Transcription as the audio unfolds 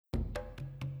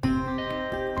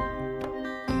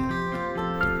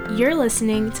You're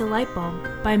listening to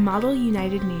Lightbulb by Model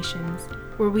United Nations,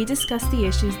 where we discuss the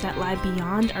issues that lie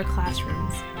beyond our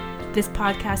classrooms. This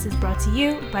podcast is brought to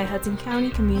you by Hudson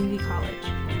County Community College.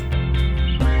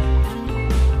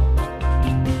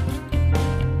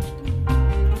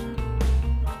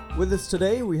 With us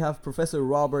today, we have Professor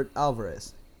Robert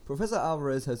Alvarez. Professor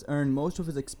Alvarez has earned most of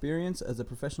his experience as a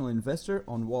professional investor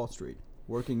on Wall Street,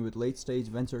 working with late-stage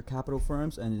venture capital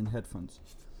firms and in hedge funds.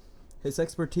 His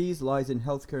expertise lies in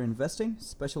healthcare investing,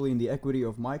 especially in the equity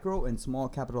of micro and small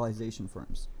capitalization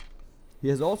firms. He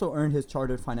has also earned his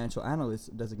Chartered Financial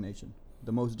Analyst designation,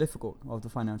 the most difficult of the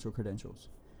financial credentials.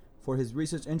 For his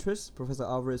research interests, Professor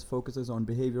Alvarez focuses on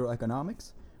behavioral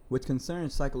economics, which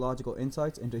concerns psychological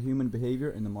insights into human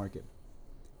behavior in the market.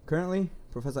 Currently,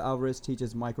 Professor Alvarez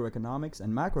teaches microeconomics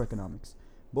and macroeconomics,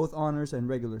 both honors and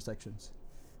regular sections.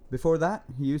 Before that,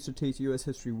 he used to teach U.S.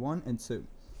 History 1 and 2.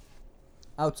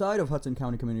 Outside of Hudson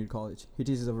County Community College, he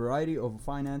teaches a variety of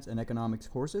finance and economics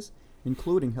courses,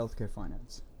 including healthcare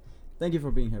finance. Thank you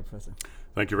for being here, Professor.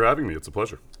 Thank you for having me. It's a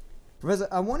pleasure. Professor,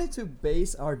 I wanted to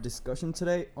base our discussion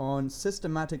today on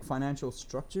systematic financial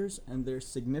structures and their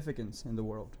significance in the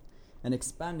world. An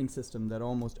expanding system that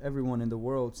almost everyone in the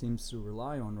world seems to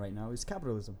rely on right now is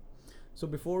capitalism. So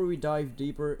before we dive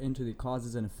deeper into the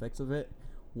causes and effects of it,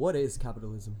 what is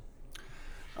capitalism?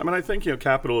 I think,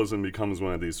 capitalism becomes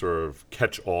one of these sort of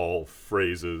catch-all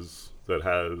phrases that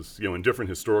has, in different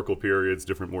historical periods,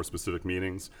 different more specific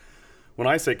meanings. When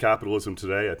I say capitalism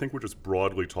today, I think we're just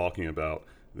broadly talking about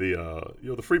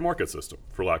the free market system,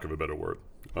 for lack of a better word.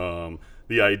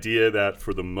 The idea that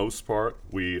for the most part,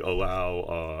 we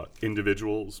allow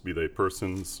individuals, be they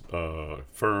persons,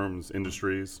 firms,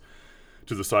 industries,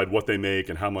 to decide what they make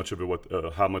and how much of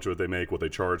it they make, what they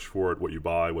charge for it, what you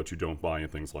buy, what you don't buy,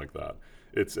 and things like that.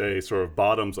 It's a sort of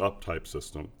bottoms-up type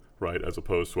system, right, as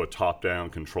opposed to a top-down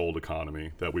controlled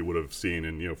economy that we would have seen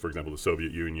in, for example, the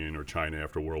Soviet Union or China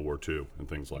after World War II and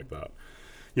things like that.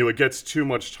 It gets too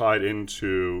much tied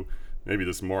into maybe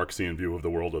this Marxian view of the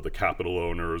world of the capital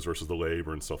owners versus the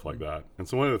labor and stuff like that. And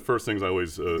so one of the first things I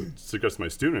always suggest to my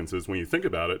students is when you think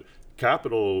about it,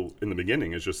 capital in the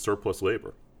beginning is just surplus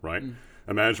labor, right?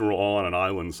 Imagine we're all on an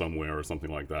island somewhere or something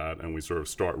like that, and we sort of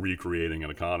start recreating an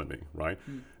economy, right?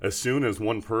 As soon as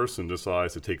one person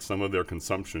decides to take some of their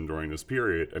consumption during this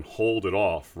period and hold it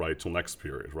off, right, till next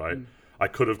period, right? I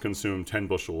could have consumed 10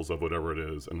 bushels of whatever it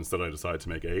is, and instead I decided to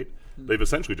make 8. They've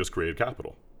essentially just created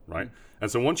capital, right? And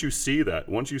so once you see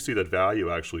that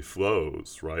value actually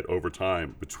flows, right, over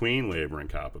time between labor and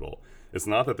capital, it's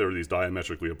not that there are these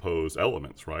diametrically opposed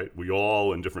elements, right? We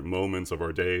all, in different moments of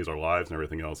our days, our lives, and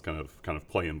everything else, kind of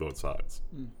play in both sides.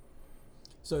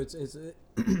 So it's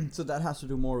so that has to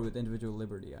do more with individual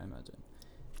liberty, I imagine.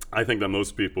 I think that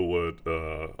most people would,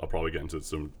 I'll probably get into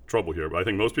some trouble here, but I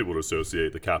think most people would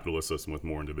associate the capitalist system with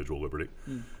more individual liberty.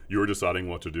 You're deciding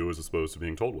what to do as opposed to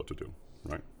being told what to do,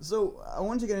 right? So I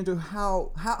want to get into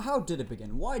how did it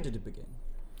begin? Why did it begin?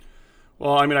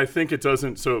 Well, I think it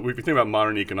doesn't. So if you think about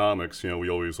modern economics, we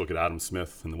always look at Adam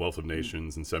Smith and the Wealth of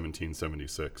Nations in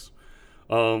 1776.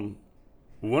 One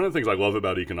of the things I love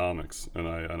about economics, and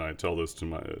I tell this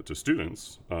to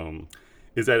students,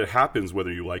 is that it happens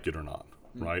whether you like it or not.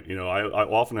 Right? I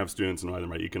often have students in either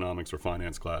my economics or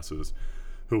finance classes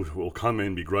who will come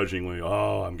in begrudgingly,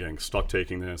 I'm getting stuck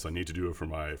taking this. I need to do it for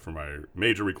my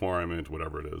major requirement,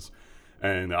 whatever it is.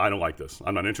 And I don't like this.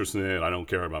 I'm not interested in it. I don't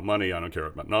care about money. I don't care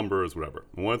about numbers, whatever.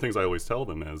 And one of the things I always tell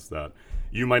them is that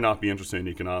you might not be interested in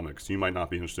economics. You might not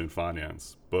be interested in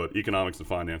finance, but economics and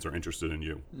finance are interested in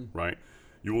you, right?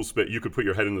 You could put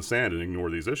your head in the sand and ignore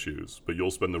these issues, but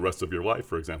you'll spend the rest of your life,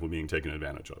 for example, being taken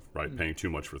advantage of, right? Paying too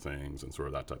much for things and sort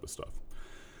of that type of stuff.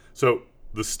 So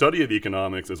the study of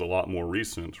economics is a lot more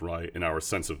recent, right, in our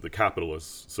sense of the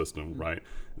capitalist system, right,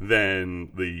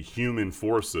 than the human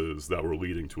forces that were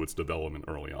leading to its development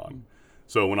early on.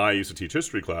 So when I used to teach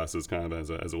history classes, kind of as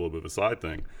a little bit of a side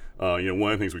thing, one of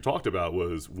the things we talked about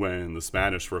was when the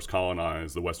Spanish first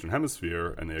colonized the Western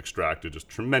Hemisphere and they extracted just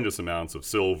tremendous amounts of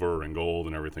silver and gold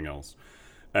and everything else.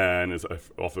 And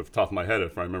off the top of my head,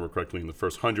 if I remember correctly, in the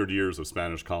first 100 years of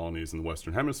Spanish colonies in the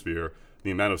Western Hemisphere,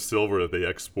 the amount of silver that they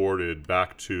exported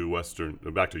back to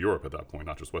Europe at that point,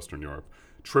 not just Western Europe,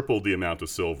 tripled the amount of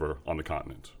silver on the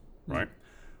continent, right?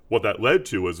 What that led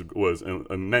to was an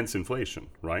immense inflation,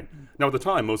 right? Now, at the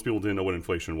time, most people didn't know what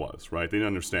inflation was, right? They didn't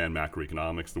understand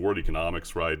macroeconomics. The word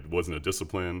economics, right, wasn't a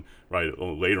discipline, right?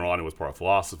 Later on, it was part of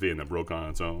philosophy and then broke on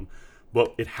its own.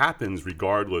 But it happens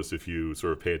regardless if you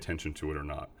sort of pay attention to it or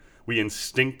not. We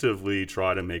instinctively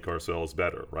try to make ourselves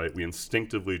better, right? We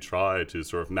instinctively try to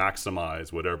sort of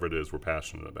maximize whatever it is we're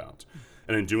passionate about.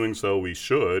 And in doing so, we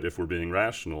should, if we're being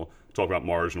rational, talk about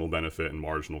marginal benefit and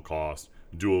marginal cost,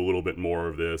 do a little bit more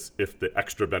of this if the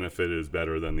extra benefit is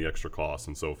better than the extra cost,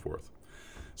 and so forth.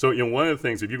 So, one of the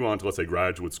things, if you go on to, let's say,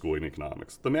 graduate school in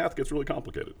economics, the math gets really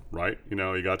complicated, right? You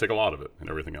got to take a lot of it and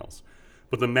everything else.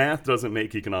 But the math doesn't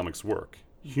make economics work.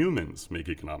 Humans make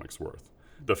economics work.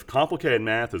 The complicated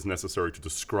math is necessary to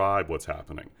describe what's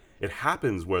happening. It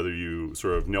happens whether you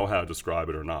sort of know how to describe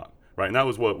it or not, right? And that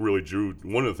was what really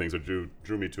one of the things that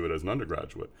drew me to it as an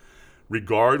undergraduate.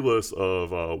 Regardless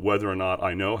of whether or not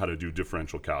I know how to do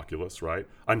differential calculus, right?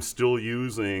 I'm still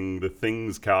using the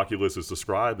things calculus is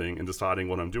describing and deciding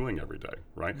what I'm doing every day,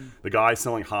 right? The guy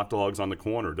selling hot dogs on the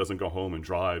corner doesn't go home and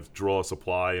draw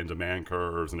supply and demand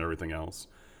curves and everything else.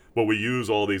 But we use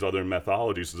all these other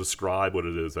methodologies to describe what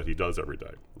it is that he does every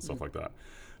day and stuff like that.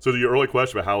 So the early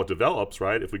question about how it develops,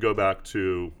 right? If we go back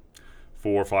to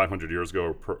 400 or 500 years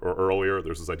ago or earlier,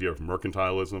 there's this idea of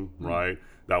mercantilism, right?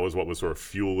 That was what was sort of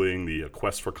fueling the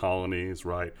quest for colonies,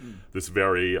 right? This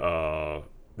very,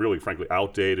 really, frankly,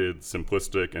 outdated,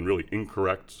 simplistic, and really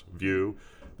incorrect view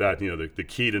that, the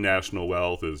key to national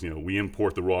wealth is, we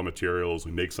import the raw materials,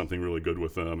 we make something really good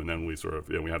with them, and then we sort of,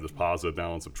 we have this positive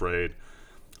balance of trade.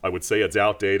 I would say it's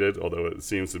outdated, although it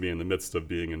seems to be in the midst of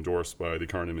being endorsed by the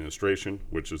current administration,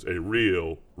 which is a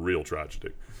real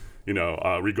tragedy.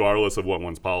 Regardless of what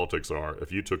one's politics are,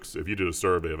 if you did a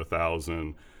survey of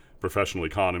 1,000 professional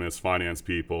economists, finance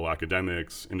people,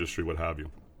 academics, industry, what have you,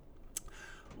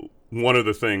 one of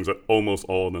the things that almost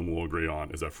all of them will agree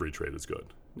on is that free trade is good.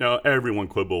 Now, everyone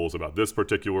quibbles about this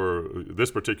particular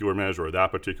measure or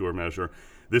that particular measure.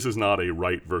 This is not a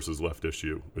right versus left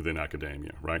issue within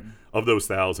academia, right? Of those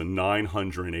 1,000,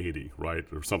 980, right,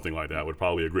 or something like that, would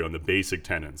probably agree on the basic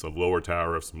tenets of lower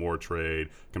tariffs, more trade,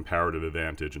 comparative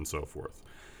advantage, and so forth.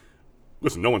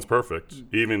 Listen, no one's perfect.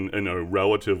 Even in a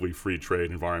relatively free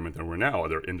trade environment that we're now, are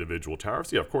there individual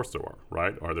tariffs? Yeah, of course there are,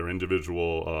 right? Are there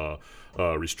individual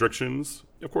restrictions?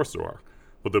 Of course there are.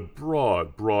 But the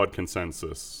broad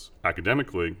consensus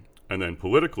academically and then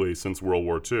politically since World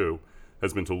War II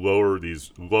has been to lower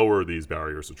these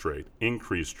barriers to trade,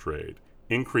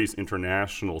 increase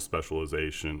international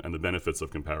specialization and the benefits of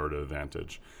comparative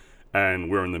advantage. And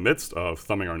we're in the midst of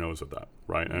thumbing our nose at that,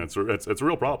 right? And it's a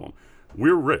real problem.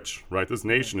 We're rich, right? This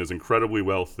nation is incredibly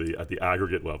wealthy at the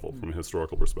aggregate level from a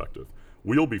historical perspective.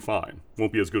 We'll be fine.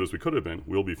 Won't be as good as we could have been.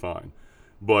 We'll be fine.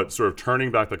 But sort of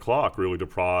turning back the clock really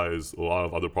deprives a lot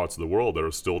of other parts of the world that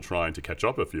are still trying to catch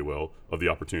up, if you will, of the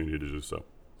opportunity to do so.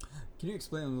 Can you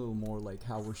explain a little more like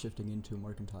how we're shifting into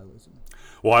mercantilism?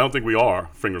 Well, I don't think we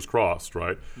are, fingers crossed,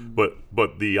 right?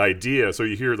 But the idea, so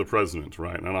you hear the president,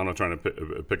 right? And I'm not trying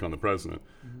to pick on the president.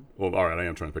 Well, all right, I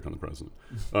am trying to pick on the president.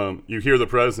 You hear the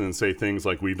president say things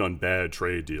like, we've done bad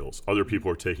trade deals. Other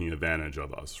people are taking advantage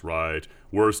of us, right?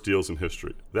 Worst deals in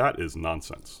history. That is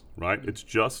nonsense, right? It's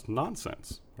just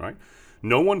nonsense, right?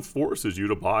 No one forces you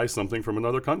to buy something from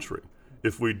another country.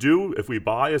 If we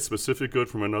buy a specific good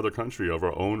from another country of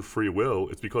our own free will,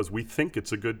 it's because we think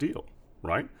it's a good deal,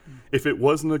 right? If it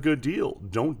wasn't a good deal,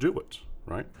 don't do it,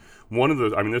 right?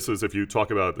 This is if you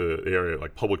talk about the area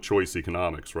like public choice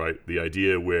economics, right? The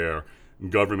idea where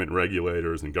government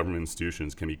regulators and government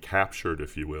institutions can be captured,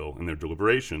 if you will, in their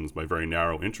deliberations by very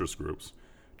narrow interest groups.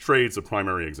 Trade's a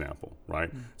primary example,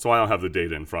 right? So I don't have the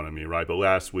data in front of me, right? But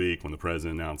last week when the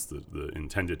president announced the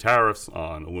intended tariffs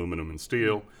on aluminum and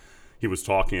steel, he was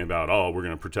talking about, we're going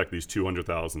to protect these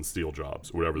 200,000 steel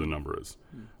jobs, whatever the number is.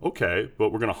 Okay,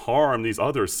 but we're going to harm these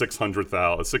other 6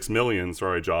 million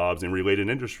jobs in related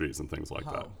industries and things like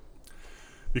that.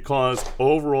 Because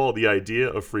overall, the idea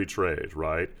of free trade,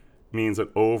 right, means that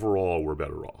overall we're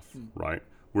better off, right?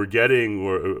 We're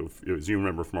getting, as you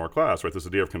remember from our class, right, this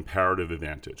idea of comparative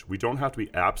advantage. We don't have to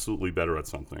be absolutely better at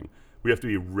something. We have to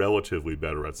be relatively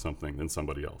better at something than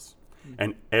somebody else.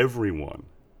 And everyone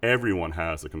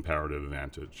has a comparative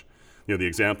advantage. The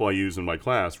example I use in my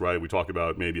class, right, we talk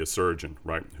about maybe a surgeon,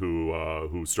 right,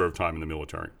 who served time in the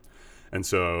military. And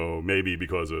so maybe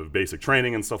because of basic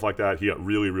training and stuff like that, he got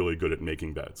really, really good at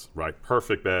making beds, right?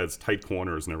 Perfect beds, tight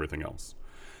corners, and everything else.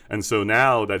 And so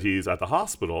now that he's at the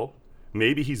hospital,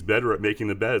 maybe he's better at making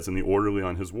the beds than the orderly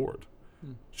on his ward.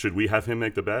 Should we have him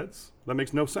make the beds? That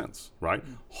makes no sense, right?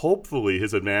 Hopefully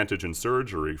his advantage in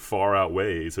surgery far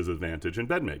outweighs his advantage in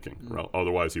bed making.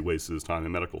 Otherwise he wastes his time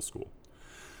in medical school.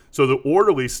 So the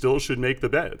orderly still should make the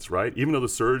beds, right? Even though the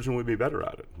surgeon would be better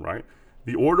at it, right?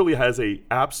 The orderly has a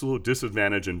absolute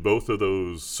disadvantage in both of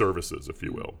those services, if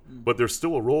you will. But there's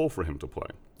still a role for him to play.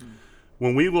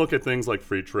 when we look at things like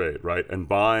free trade, right, and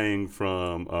buying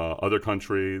from other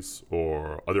countries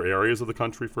or other areas of the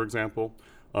country, for example,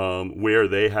 where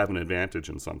they have an advantage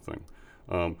in something,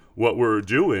 what we're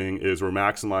doing is we're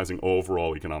maximizing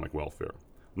overall economic welfare.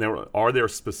 Now, are there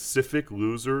specific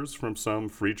losers from some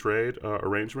free trade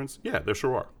arrangements? Yeah, there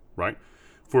sure are, right?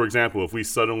 For example, if we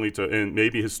suddenly, and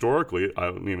maybe historically,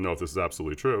 I don't even know if this is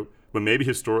absolutely true, but maybe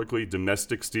historically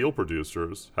domestic steel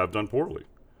producers have done poorly.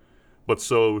 But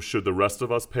so should the rest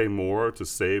of us pay more to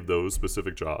save those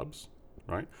specific jobs,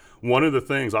 right? One of the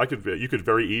things you could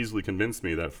very easily convince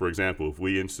me that, for example, if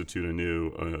we institute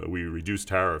we reduce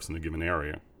tariffs in a given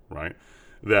area, right?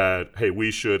 That, hey, we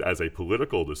should, as a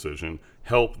political decision,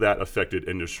 help that affected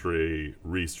industry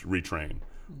retrain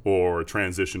or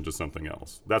transition to something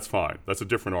else. That's fine. That's a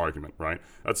different argument, right?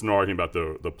 That's an argument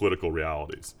about the political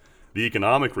realities. The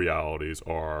economic realities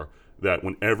are that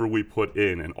whenever we put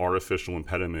in an artificial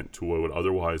impediment to what would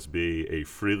otherwise be a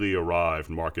freely arrived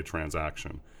market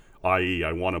transaction, i.e.,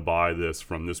 I want to buy this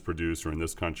from this producer in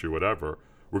this country, whatever,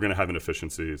 we're going to have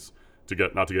inefficiencies.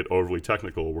 Not to get overly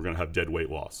technical, we're going to have dead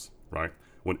weight loss, right?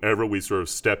 Whenever we sort of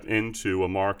step into a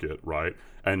market, right,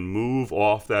 and move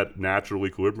off that natural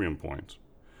equilibrium point,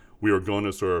 we are going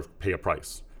to sort of pay a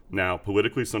price. Now,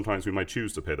 politically, sometimes we might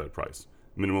choose to pay that price.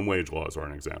 Minimum wage laws are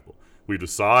an example. We've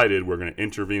decided we're going to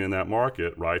intervene in that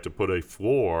market, right, to put a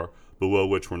floor below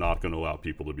which we're not going to allow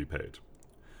people to be paid.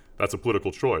 That's a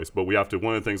political choice, but one of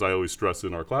the things I always stress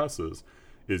in our classes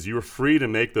is you're free to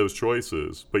make those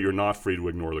choices, but you're not free to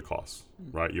ignore the costs,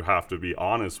 right? You have to be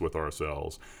honest with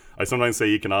ourselves. I sometimes say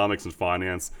economics and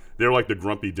finance, they're like the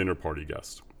grumpy dinner party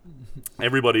guest.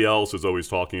 Everybody else is always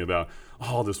talking about,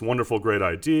 oh, this wonderful, great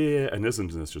idea, and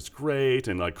isn't this just great,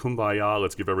 and like kumbaya,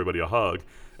 let's give everybody a hug.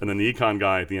 And then the econ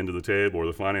guy at the end of the table or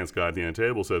the finance guy at the end of the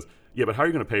table says, yeah, but how are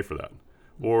you going to pay for that?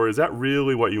 Or is that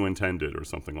really what you intended, or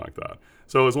something like that?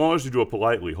 So as long as you do it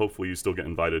politely, hopefully you still get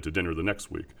invited to dinner the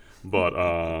next week. But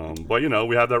you know,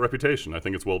 we have that reputation. I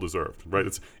think it's well deserved, right?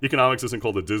 Economics isn't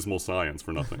called a dismal science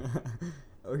for nothing.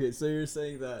 Okay, so you're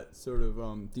saying that sort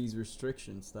of these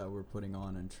restrictions that we're putting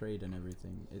on trade and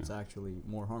everything, it's actually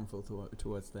more harmful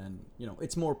to us than, you know,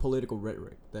 it's more political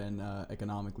rhetoric than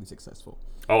economically successful.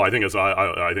 Oh, I think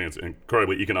it's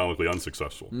incredibly economically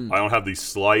unsuccessful. I don't have the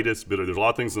slightest bit of, there's a lot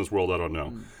of things in this world I don't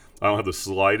know. I don't have the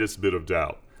slightest bit of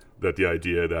doubt that the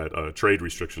idea that trade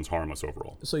restrictions harm us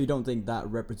overall. So you don't think that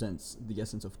represents the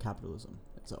essence of capitalism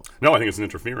itself? No, I think it's an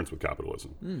interference with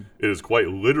capitalism. It is quite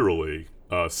literally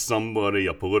a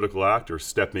political actor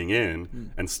stepping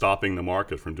in and stopping the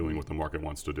market from doing what the market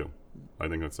wants to do. I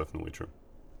think that's definitely true.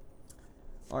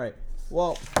 All right.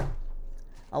 Well,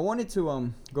 I wanted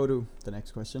to go to the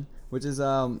next question, which is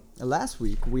last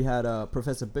week we had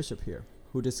Professor Bishop here,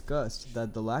 who discussed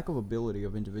that the lack of ability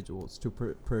of individuals to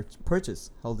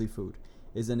purchase healthy food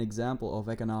is an example of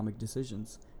economic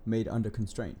decisions made under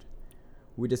constraint.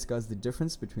 We discussed the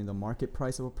difference between the market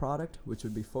price of a product, which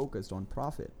would be focused on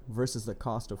profit, versus the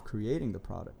cost of creating the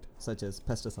product, such as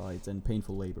pesticides and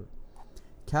painful labor.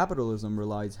 Capitalism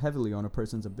relies heavily on a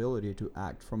person's ability to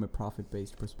act from a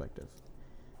profit-based perspective.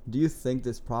 Do you think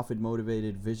this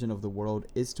profit-motivated vision of the world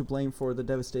is to blame for the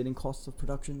devastating costs of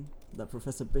production that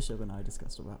Professor Bishop and I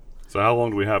discussed about? So how long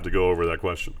do we have to go over that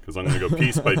question? Because I'm going to go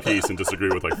piece by piece and disagree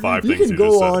with like five you things you can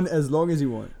just go said. on as long as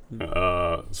you want.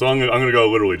 So I'm going to go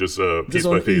literally just piece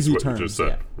by piece what you just said.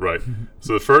 Yeah. Right.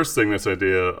 So the first thing, this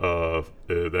idea of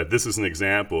that this is an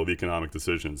example of economic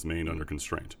decisions made under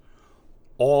constraint.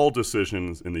 All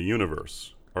decisions in the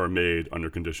universe are made under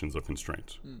conditions of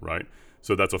constraint, right?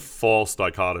 So that's a false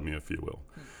dichotomy, if you will.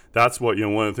 That's what,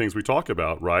 one of the things we talk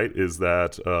about, right, is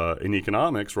that in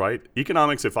economics, right,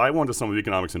 economics, if I want to sum up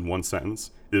economics in one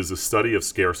sentence, is a study of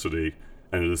scarcity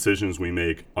and the decisions we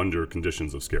make under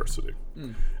conditions of scarcity.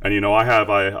 And, I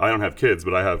don't have kids,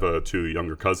 but I have two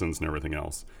younger cousins and everything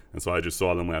else. And so I just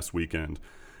saw them last weekend.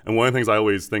 And one of the things I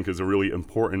always think is a really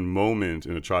important moment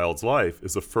in a child's life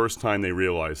is the first time they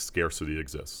realize scarcity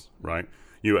exists, right?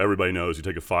 Everybody knows you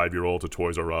take a 5-year-old to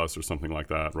Toys R Us or something like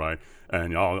that, right?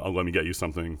 And I'll let me get you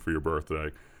something for your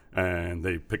birthday. And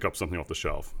they pick up something off the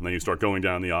shelf. And then you start going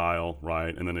down the aisle,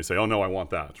 right? And then they say, oh, no, I want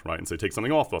that, right? And say, take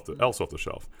something else off the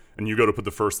shelf. And you go to put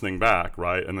the first thing back,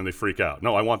 right? And then they freak out.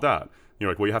 No, I want that. And you're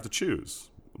like, well, you have to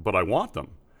choose. But I want them.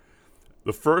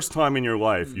 The first time in your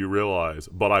life you realize,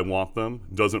 but I want them,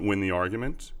 doesn't win the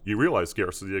argument, you realize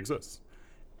scarcity exists.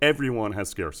 Everyone has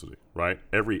scarcity, right?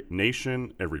 Every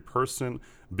nation, every person.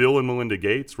 Bill and Melinda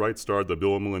Gates, right, started the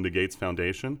Bill and Melinda Gates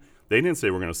Foundation. They didn't say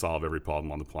we're going to solve every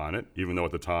problem on the planet, even though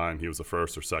at the time he was the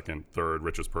first or second, third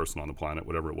richest person on the planet,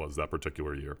 whatever it was that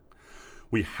particular year.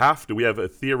 We have a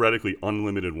theoretically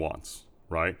unlimited wants,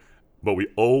 right? but we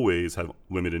always have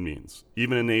limited means.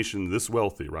 Even a nation this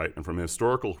wealthy, right? And from a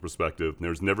historical perspective,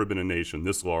 there's never been a nation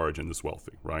this large and this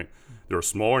wealthy, right? There are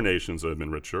smaller nations that have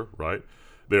been richer, right?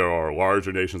 There are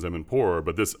larger nations that have been poorer,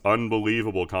 but this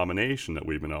unbelievable combination that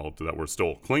we've been able to, that we're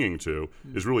still clinging to,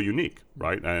 is really unique,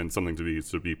 right? And something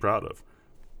to be proud of.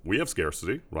 We have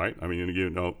scarcity, right? I mean,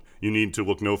 you need to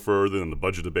look no further than the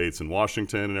budget debates in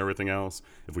Washington and everything else.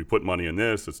 If we put money in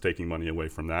this, it's taking money away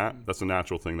from that. That's a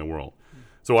natural thing in the world.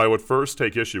 So I would first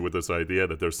take issue with this idea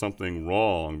that there's something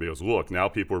wrong because, look, now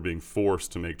people are being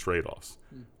forced to make trade-offs.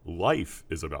 Life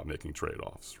is about making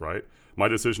trade-offs, right? My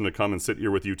decision to come and sit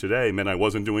here with you today meant I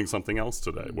wasn't doing something else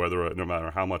today, no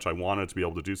matter how much I wanted to be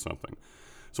able to do something.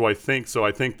 So I think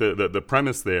the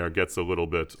premise there gets a little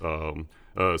bit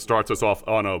starts us off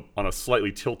on a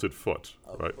slightly tilted foot,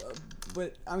 right?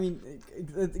 But I mean,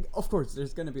 of course,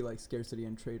 there's going to be like scarcity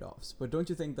and trade-offs. But don't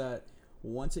you think that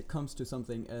once it comes to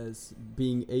something as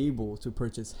being able to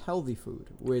purchase healthy food,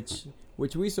 which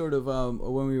we sort of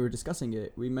when we were discussing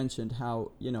it, we mentioned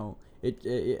how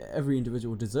every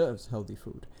individual deserves healthy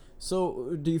food.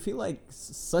 So do you feel like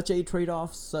such a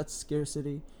trade-off, such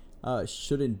scarcity,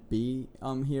 shouldn't be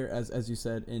here, as you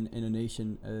said, in a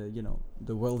nation,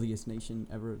 the wealthiest nation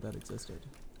ever that existed?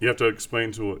 You have to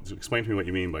explain to me what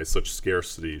you mean by such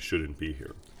scarcity shouldn't be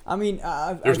here. I mean,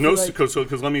 because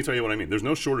let me tell you what I mean. There's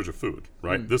no shortage of food,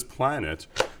 right? This planet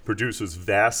produces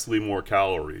vastly more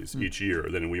calories each year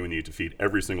than we would need to feed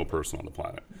every single person on the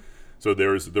planet. So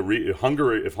there's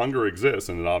hunger. If hunger exists,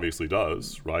 and it obviously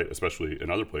does, right? Especially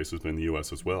in other places, but in the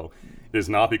U.S. as well, it is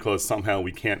not because somehow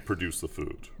we can't produce the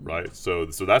food, right? So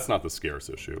that's not the scarce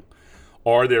issue.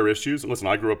 Are there issues? Listen,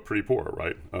 I grew up pretty poor,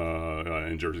 right?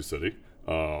 In Jersey City.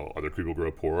 Other people grew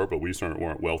up poorer, but we certainly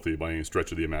weren't wealthy by any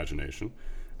stretch of the imagination.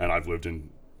 And I've lived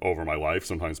in, over my life,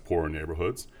 sometimes poorer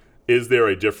neighborhoods. Is there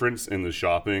a difference in the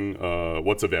shopping,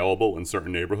 what's available in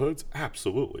certain neighborhoods?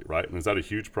 Absolutely, right? And is that a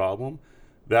huge problem?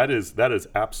 That is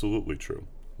absolutely true,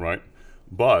 right?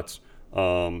 But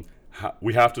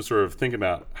we have to sort of think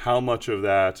about how much of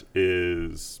that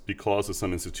is because of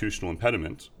some institutional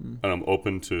impediment, and I'm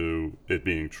open to it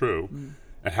being true,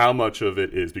 and how much of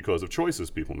it is because of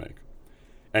choices people make.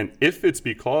 And if it's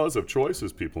because of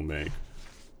choices people make,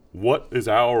 what is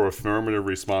our affirmative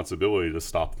responsibility to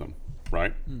stop them,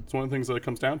 right? It's one of the things that it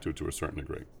comes down to a certain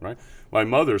degree, right? My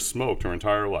mother smoked her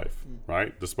entire life,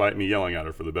 right? Despite me yelling at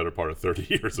her for the better part of 30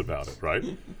 years about it, right?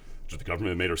 Did the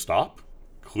government made her stop?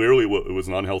 Clearly it was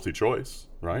an unhealthy choice,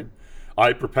 right?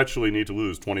 I perpetually need to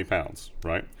lose 20 pounds,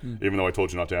 right? Even though I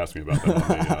told you not to ask me about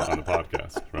that on the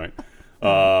podcast, right?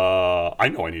 I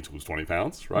know I need to lose 20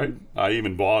 pounds, right? I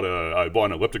even bought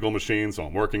an elliptical machine, so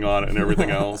I'm working on it and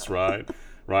everything else, right?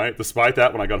 Right. Despite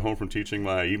that, when I got home from teaching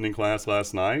my evening class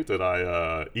last night, did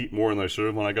I eat more than I should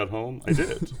have when I got home? I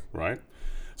did, right?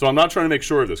 So I'm not trying to make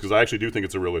sure of this because I actually do think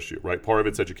it's a real issue, right? Part of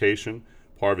it's education,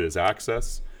 part of it is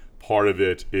access, part of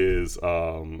it is,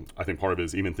 I think part of it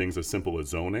is even things as simple as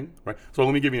zoning, right? So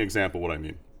let me give you an example of what I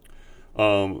mean.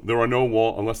 There are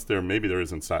no unless maybe there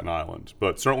is in Staten Island,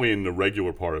 but certainly in the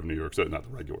regular part of New York City, not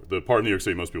the regular, the part of New York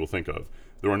City most people think of,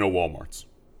 there are no Walmarts,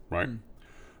 right?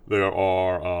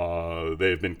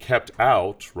 They've been kept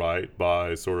out, right,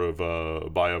 by sort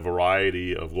of by a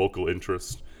variety of local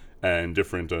interests and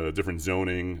different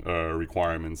zoning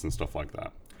requirements and stuff like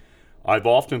that. I've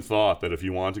often thought that if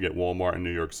you want to get Walmart in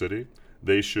New York City,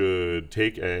 they should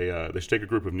take a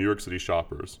group of New York City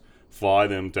shoppers, fly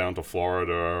them down to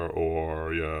Florida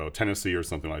or Tennessee or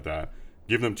something like that,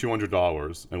 give them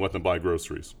 $200 and let them buy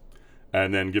groceries.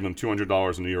 And then give them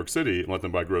 $200 in New York City and let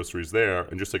them buy groceries there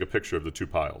and just take a picture of the two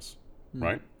piles,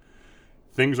 right?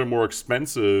 Things are more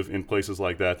expensive in places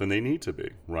like that than they need to be,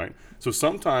 right? So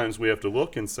sometimes we have to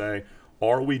look and say,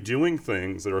 are we doing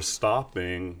things that are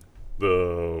stopping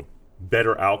the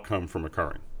better outcome from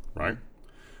occurring, right?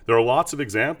 There are lots of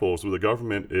examples where the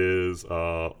government is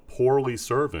poorly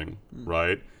serving,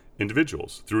 right,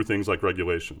 individuals through things like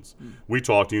regulations. We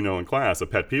talked, in class, a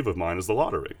pet peeve of mine is the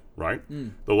lottery, right?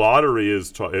 The lottery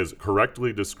is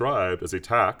correctly described as a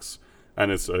tax,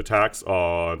 and it's a tax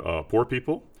on poor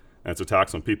people, and it's a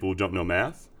tax on people who don't know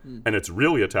math, and it's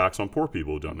really a tax on poor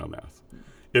people who don't know math.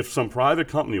 If some private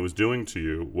company was doing to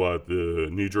you what the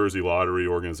New Jersey lottery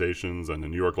organizations and the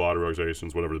New York lottery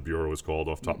organizations, whatever the bureau is called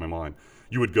off the top of my mind,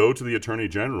 you would go to the Attorney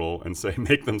General and say,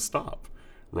 make them stop.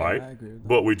 Right, yeah, I agree with that.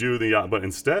 But we do but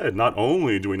instead, not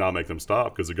only do we not make them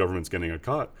stop because the government's getting a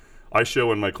cut, I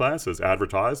show in my classes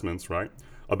advertisements, right,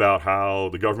 about how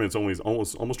the government's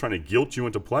almost trying to guilt you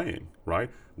into playing, right?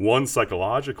 One,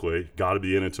 psychologically, got to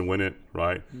be in it to win it,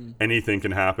 right? Anything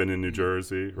can happen in New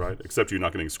Jersey, right? Except you're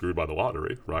not getting screwed by the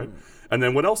lottery, right? And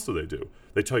then what else do?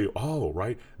 They tell you, oh,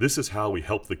 right, this is how we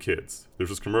help the kids. There's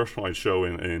this commercial I show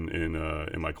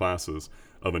in my classes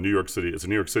of a New York City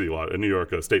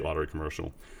state lottery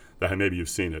commercial. That maybe you've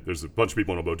seen it. There's a bunch of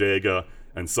people in a bodega,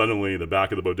 and suddenly the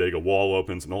back of the bodega wall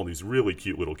opens, and all these really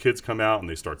cute little kids come out, and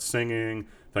they start singing,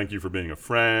 "Thank you for being a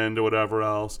friend," or whatever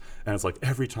else. And it's like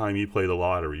every time you play the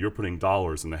lottery, you're putting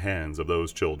dollars in the hands of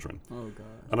those children. Oh God.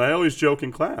 And I always joke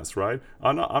in class, right?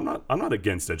 I'm not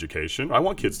against education. I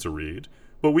want kids to read,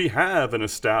 but we have an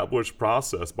established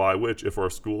process by which, if our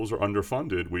schools are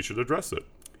underfunded, we should address it.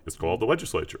 It's called the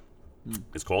legislature.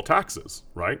 It's called taxes,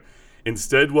 right?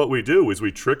 Instead, what we do is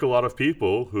we trick a lot of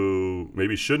people who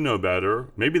maybe should know better,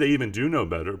 maybe they even do know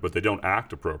better, but they don't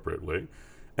act appropriately,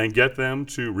 and get them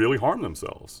to really harm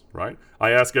themselves, right?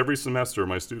 I ask every semester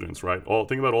my students, right,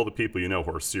 think about all the people you know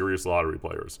who are serious lottery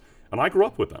players. And I grew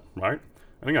up with them, right?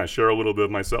 I think I share a little bit of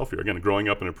myself here. Again, growing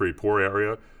up in a pretty poor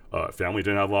area, family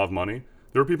didn't have a lot of money.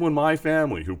 There were people in my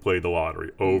family who played the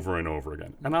lottery over and over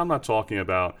again. And I'm not talking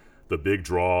about the big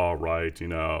draw, right?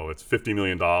 It's $50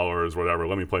 million, whatever.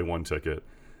 Let me play one ticket.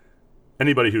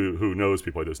 Anybody who knows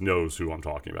people like this knows who I'm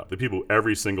talking about. The people who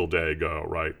every single day go,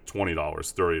 right, $20,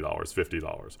 $30,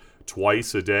 $50,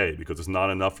 twice a day, because it's not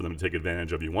enough for them to take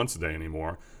advantage of you once a day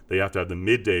anymore. They have to have the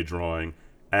midday drawing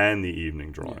and the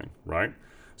evening drawing, right?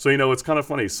 So, it's kind of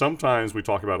funny. Sometimes we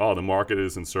talk about, the market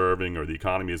isn't serving or the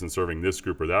economy isn't serving this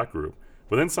group or that group.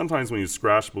 But then sometimes when you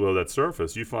scratch below that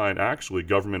surface, you find actually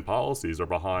government policies are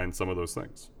behind some of those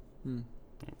things.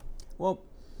 Well,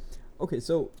 okay,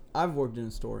 so I've worked in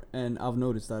a store, and I've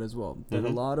noticed that as well. That a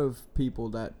lot of people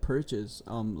that purchase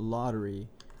lottery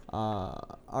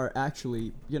are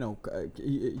actually,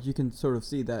 you can sort of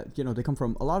see that,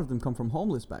 a lot of them come from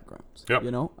homeless backgrounds. Yep.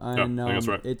 And I think that's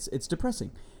right. It's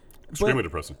depressing. Extremely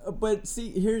depressing. But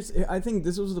see, I think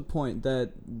this was the point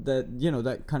that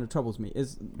that kind of troubles me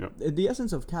is the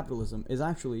essence of capitalism is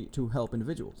actually to help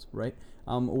individuals, right?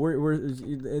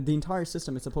 The entire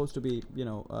system is supposed to be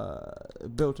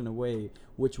built in a way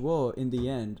which will in the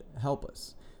end help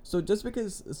us. So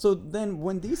then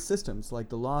when these systems like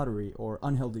the lottery or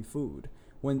unhealthy food,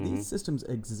 when these systems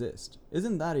exist,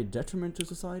 isn't that a detriment to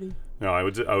society? No, I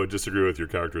would disagree with your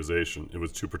characterization. It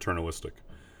was too paternalistic.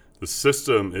 The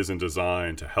system isn't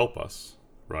designed to help us,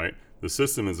 right? The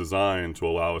system is designed to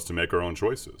allow us to make our own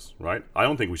choices, right? I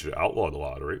don't think we should outlaw the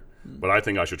lottery, but I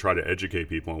think I should try to educate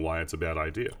people on why it's a bad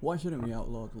idea. Why shouldn't we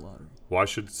outlaw the lottery? Why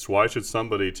should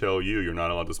somebody tell you you're not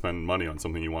allowed to spend money on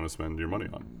something you want to spend your money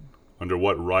on? Under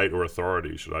what right or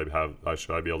authority should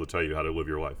I be able to tell you how to live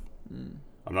your life?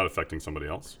 I'm not affecting somebody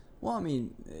else. Well, I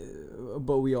mean,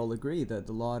 but we all agree that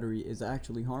the lottery is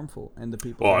actually harmful, and the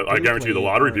people. Well, I guarantee you the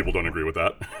lottery people don't agree with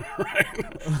that.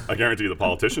 Right? I guarantee you the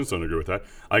politicians don't agree with that.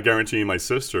 I guarantee you my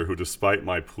sister, who despite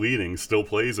my pleading still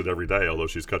plays it every day, although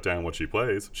she's cut down what she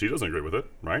plays, she doesn't agree with it,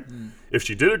 right? If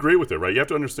she did agree with it, right, you have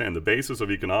to understand the basis of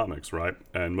economics, right,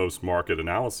 and most market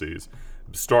analyses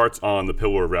starts on the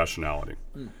pillar of rationality.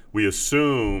 We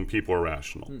assume people are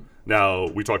rational. Now,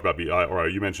 we talked about, or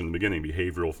you mentioned in the beginning,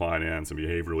 behavioral finance and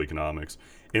behavioral economics.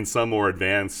 In some more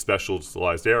advanced,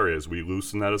 specialized areas, we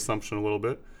loosen that assumption a little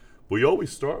bit. We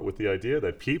always start with the idea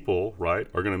that people, right,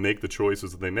 are going to make the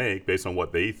choices that they make based on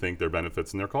what they think their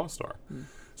benefits and their costs are.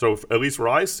 So at least where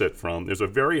I sit from, there's a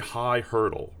very high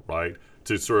hurdle, right,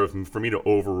 to sort of, for me to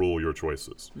overrule your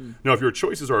choices. Now, if your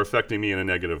choices are affecting me in a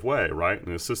negative way, right,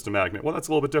 in a systematic, well, that's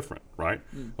a little bit different, right?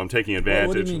 If I'm taking advantage.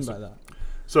 What do you mean by that?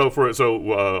 So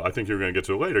I think you're going to get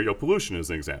to it later. Pollution is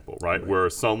an example, right? Where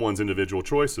someone's individual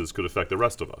choices could affect the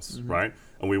rest of us, right?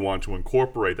 And we want to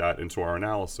incorporate that into our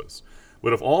analysis.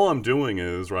 But if all I'm doing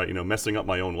is, right, messing up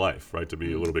my own life, right, to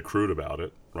be a little bit crude about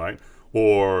it, right,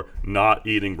 or not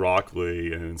eating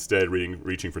broccoli and instead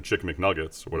reaching for Chicken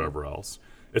McNuggets or whatever else,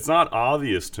 it's not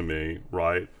obvious to me,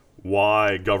 right,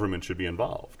 why government should be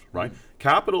involved, right?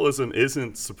 Capitalism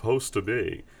isn't supposed to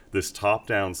be this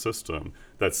top-down system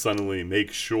that suddenly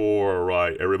makes sure,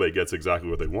 right, everybody gets exactly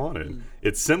what they wanted.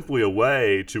 It's simply a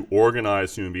way to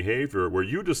organize human behavior where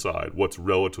you decide what's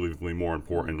relatively more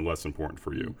important and less important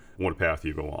for you and what path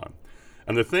you go on.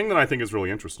 And the thing that I think is really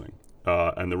interesting,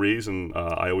 and the reason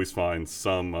I always find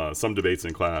some debates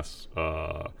in class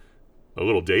a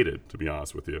little dated, to be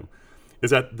honest with you,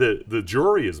 is that the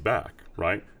jury is back,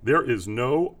 right? There is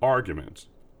no argument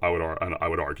I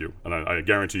would argue, and I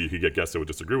guarantee you could get guests that would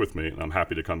disagree with me, and I'm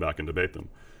happy to come back and debate them.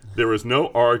 There is no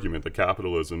argument that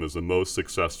capitalism is the most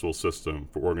successful system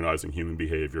for organizing human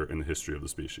behavior in the history of the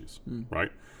species,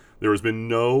 right? There has been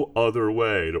no other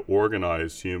way to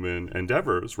organize human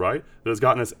endeavors, right, that has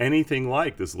gotten us anything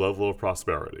like this level of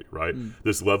prosperity, right?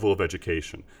 This level of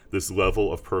education, this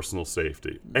level of personal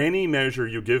safety. Any measure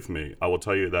you give me, I will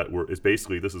tell you that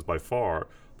this is by far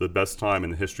the best time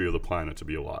in the history of the planet to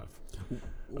be alive.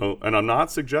 Oh, and I'm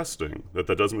not suggesting that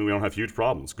doesn't mean we don't have huge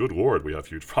problems. Good Lord, we have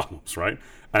huge problems, right?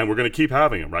 And we're going to keep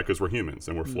having them, right, because we're humans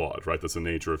and we're flawed, right? That's the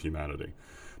nature of humanity.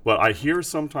 But I hear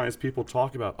sometimes people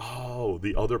talk about,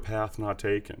 the other path not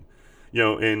taken.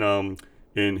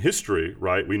 In history,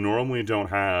 right, we normally don't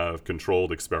have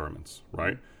controlled experiments,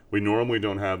 right? We normally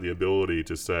don't have the ability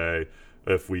to say,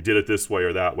 if we did it this way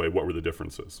or that way, what were the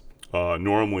differences?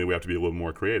 Normally, we have to be a little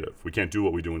more creative. We can't do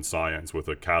what we do in science with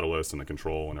a catalyst and a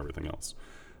control and everything else.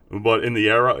 But in the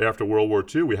era after World War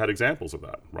II, we had examples of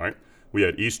that, right? We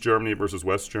had East Germany versus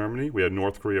West Germany. We had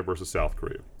North Korea versus South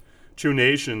Korea. Two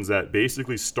nations that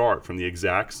basically start from the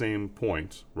exact same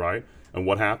point, right? And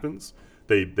what happens?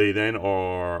 They then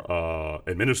are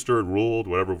administered, ruled,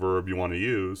 whatever verb you want to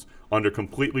use, under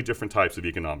completely different types of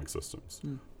economic systems.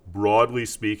 Broadly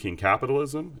speaking,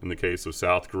 capitalism, in the case of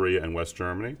South Korea and West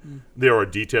Germany. There are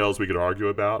details we could argue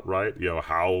about, right?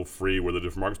 How free were the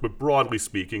different markets? But broadly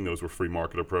speaking, those were free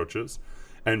market approaches.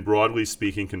 And broadly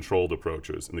speaking, controlled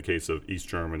approaches in the case of East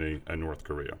Germany and North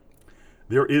Korea.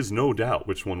 There is no doubt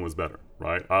which one was better,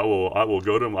 right? I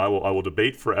will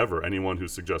debate forever anyone who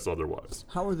suggests otherwise.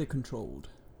 How are they controlled?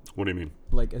 What do you mean?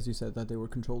 Like, as you said, that they were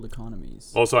controlled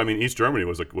economies. Also, I mean, East Germany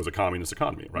was a communist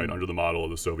economy, right? Under the model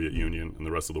of the Soviet Union and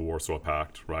the rest of the Warsaw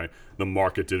Pact, right? The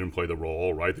market didn't play the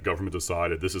role, right? The government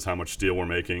decided this is how much steel we're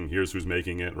making. Here's who's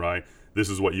making it, right? This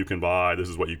is what you can buy. This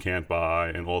is what you can't buy,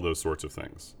 and all those sorts of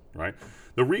things, right?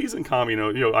 The reason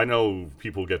I know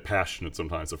people get passionate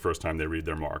sometimes the first time they read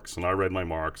their Marx, and I read my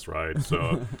Marx, right?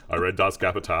 So I read Das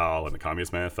Kapital and the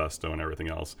Communist Manifesto and everything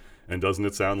else, and doesn't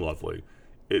it sound lovely?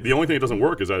 The only thing that doesn't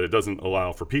work is that it doesn't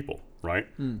allow for people, right?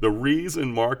 The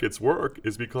reason markets work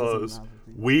is because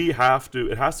it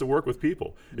has to work with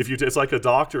people. It's like a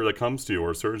doctor that comes to you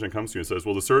or a surgeon comes to you and says,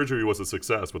 well, the surgery was a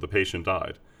success, but the patient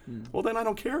died. Well, then I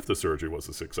don't care if the surgery was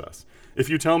a success. If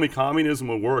you tell me communism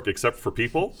will work except for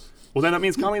people, well, then that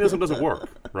means communism doesn't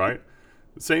work, right?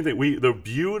 Same thing. The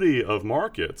beauty of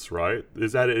markets, right,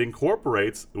 is that it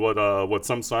incorporates what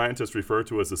some scientists refer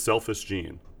to as the selfish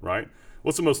gene, right?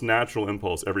 What's the most natural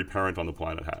impulse every parent on the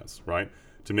planet has, right?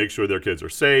 To make sure their kids are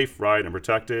safe, right, and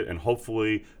protected, and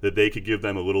hopefully that they could give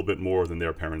them a little bit more than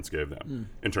their parents gave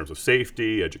them in terms of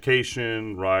safety,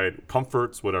 education, right,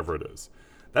 comforts, whatever it is.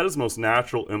 That is the most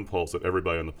natural impulse of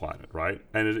everybody on the planet, right?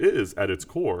 And it is, at its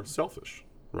core, selfish,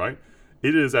 right?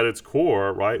 It is, at its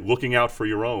core, right, looking out for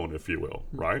your own, if you will,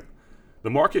 right?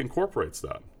 The market incorporates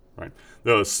that.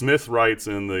 Right. Smith writes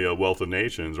in the Wealth of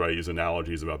Nations, right, use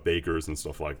analogies about bakers and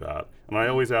stuff like that. And I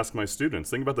always ask my students,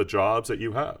 think about the jobs that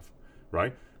you have,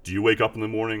 right? Do you wake up in the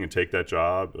morning and take that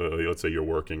job? Let's say you're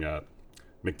working at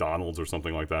McDonald's or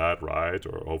something like that, right?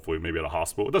 Or hopefully maybe at a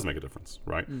hospital. It doesn't make a difference,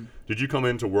 right? Did you come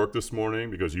into work this morning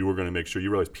because you were going to make sure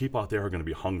you realize people out there are going to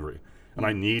be hungry? And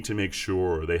I need to make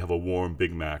sure they have a warm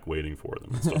Big Mac waiting for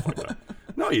them and stuff like that.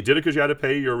 No, you did it because you had to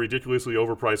pay your ridiculously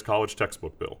overpriced college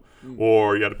textbook bill,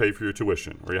 or you had to pay for your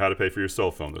tuition, or you had to pay for your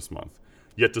cell phone this month.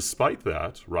 Yet despite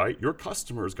that, right, your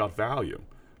customers got value.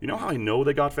 You know how I know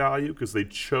they got value? Because they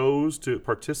chose to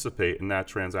participate in that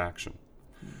transaction.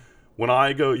 When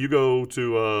you go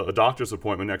to a doctor's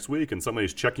appointment next week and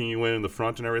somebody's checking you in the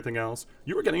front and everything else,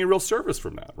 you were getting a real service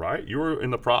from that, right? You were in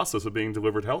the process of being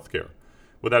delivered health care.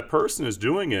 But that person is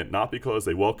doing it not because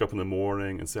they woke up in the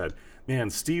morning and said,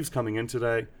 man, Steve's coming in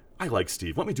today. I like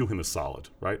Steve. Let me do him a solid,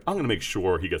 right? I'm going to make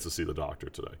sure he gets to see the doctor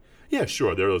today. Yeah,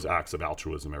 sure, there are those acts of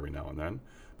altruism every now and then.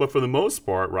 But for the most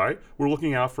part, right, we're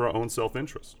looking out for our own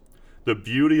self-interest. The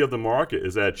beauty of the market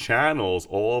is that it channels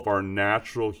all of our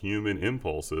natural human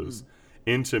impulses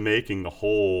into making the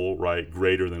whole, right,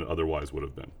 greater than it otherwise would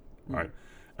have been, right?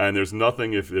 And there's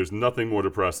nothing more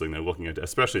depressing than looking at,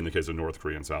 especially in the case of North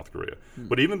Korea and South Korea.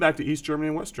 But even back to East Germany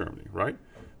and West Germany, right?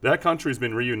 That country's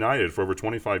been reunited for over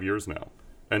 25 years now.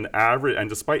 And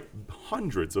despite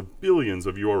hundreds of billions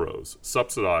of euros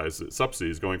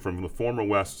subsidies going from the former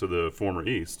West to the former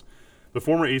East, the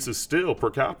former East is still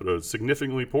per capita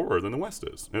significantly poorer than the West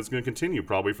is. And it's going to continue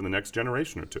probably for the next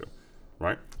generation or two,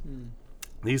 right?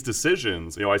 These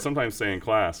decisions, I sometimes say in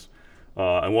class,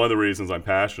 and one of the reasons I'm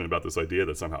passionate about this idea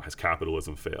that somehow has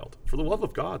capitalism failed. For the love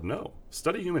of God, no.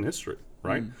 Study human history,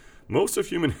 right? most of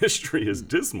human history is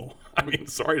dismal. I mean,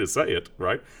 sorry to say it,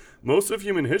 right? Most of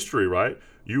human history, right?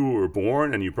 You were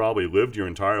born and you probably lived your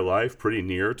entire life pretty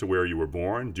near to where you were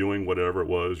born, doing whatever it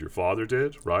was your father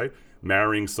did, right?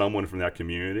 Marrying someone from that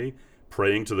community,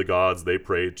 praying to the gods they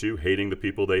prayed to, hating the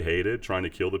people they hated, trying to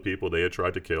kill the people they had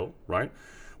tried to kill, right?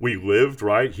 We lived,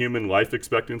 right? Human life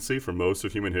expectancy for most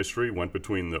of human history went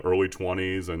between the early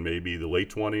 20s and maybe the late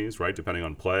 20s, right? Depending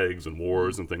on plagues and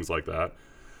wars and things like that.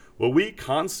 What we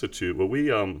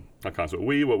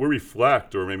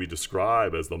reflect or maybe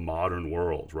describe as the modern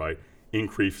world, right?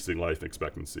 Increasing life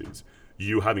expectancies,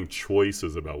 you having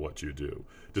choices about what you do,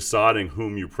 deciding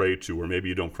whom you pray to, or maybe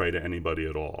you don't pray to anybody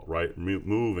at all, right?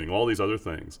 Moving, all these other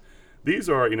things. These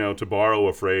are, to borrow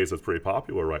a phrase that's pretty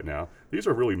popular right now, these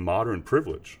are really modern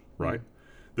privilege, right?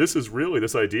 This is really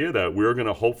this idea that we're going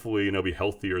to hopefully, be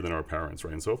healthier than our parents,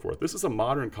 right, and so forth. This is a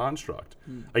modern construct.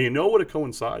 And you know what it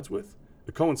coincides with?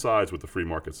 It coincides with the free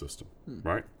market system,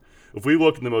 right? If we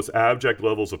look at the most abject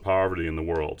levels of poverty in the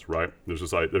world, right, there's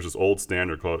this old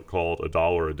standard called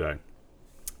 $1 a day.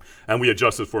 And we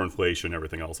adjust it for inflation and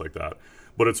everything else like that.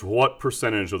 But it's what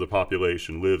percentage of the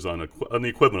population lives on the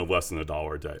equivalent of less than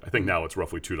 $1 a day. I think now it's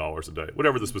roughly $2 a day,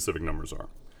 whatever the specific numbers are.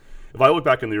 If I look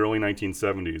back in the early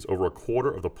 1970s, over a quarter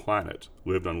of the planet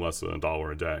lived on less than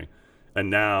 $1 a day. And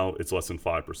now it's less than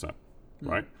 5%,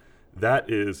 right? That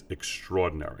is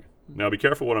extraordinary. Now, be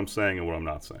careful what I'm saying and what I'm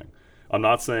not saying. I'm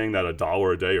not saying that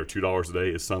 $1 a day or $2 a day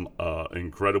is some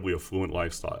incredibly affluent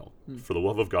lifestyle. For the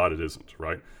love of God, it isn't,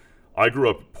 right? I grew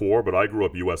up poor, but I grew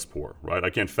up U.S. poor, right? I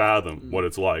can't fathom what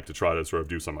it's like to try to sort of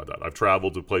do something like that. I've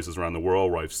traveled to places around the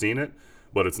world where I've seen it,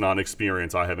 but it's not an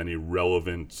experience I have any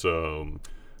relevant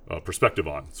perspective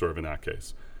on, sort of in that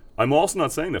case. I'm also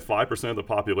not saying that 5% of the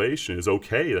population is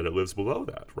okay that it lives below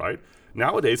that, right?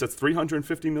 Nowadays, that's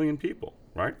 350 million people,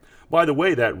 right? By the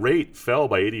way, that rate fell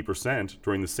by 80%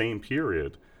 during the same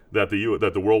period that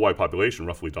the worldwide population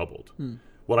roughly doubled.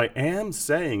 What I am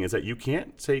saying is that you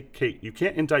can't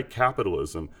indict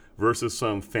capitalism versus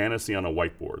some fantasy on a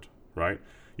whiteboard, right?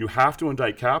 You have to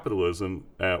indict capitalism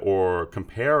or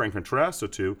compare and contrast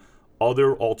it to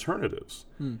other alternatives.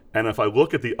 And if I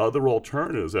look at the other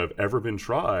alternatives that have ever been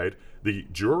tried, the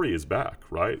jury is back,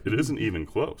 right? It isn't even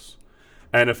close.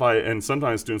 And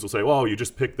sometimes students will say, well, you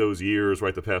just picked those years,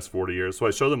 right, the past 40 years. So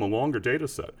I show them a longer data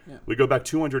set. Yeah. We go back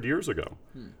 200 years ago.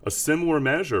 A similar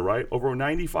measure, right, over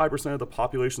 95% of the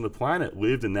population of the planet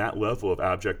lived in that level of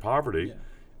abject poverty. Yeah.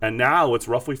 And now it's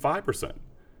roughly 5%.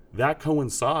 That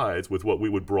coincides with what we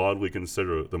would broadly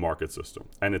consider the market system.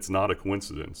 And it's not a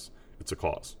coincidence. It's a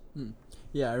cause.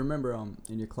 Yeah, I remember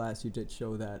in your class you did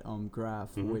show that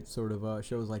graph, which sort of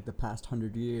shows like the past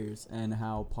 100 years and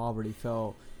how poverty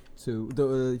fell to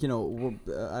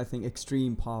the I think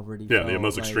extreme poverty. Yeah, the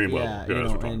most extreme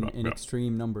level. In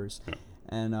extreme numbers. Yeah.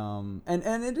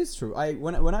 And it is true.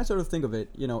 When I sort of think of it,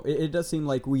 it does seem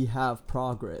like we have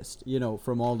progressed,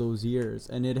 from all those years,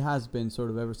 and it has been sort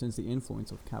of ever since the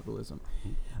influence of capitalism.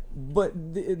 But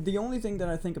the only thing that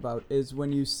I think about is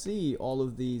when you see all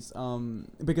of these,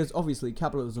 because obviously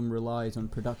capitalism relies on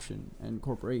production and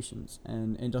corporations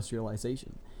and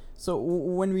industrialization. So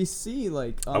when we see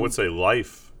I would say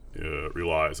life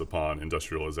relies upon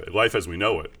industrialization. Life as we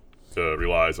know it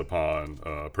relies upon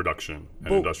production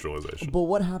and industrialization. But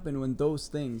what happened when those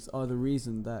things are the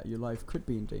reason that your life could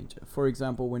be in danger? For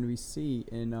example, when we see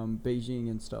in Beijing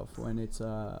and stuff, when it's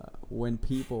when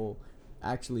people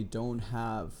actually don't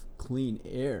have clean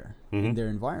air in their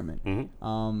environment,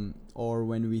 or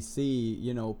when we see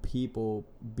people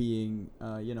being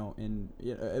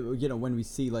when we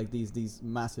see like these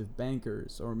massive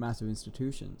bankers or massive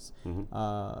institutions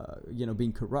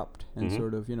being corrupt and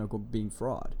sort of being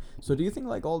fraud. So do you think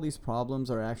like all these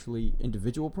problems are actually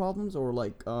individual problems or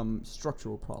like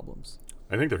structural problems?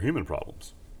 I think they're human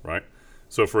problems, right?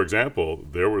 So, for example,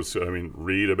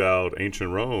 read about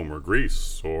ancient Rome or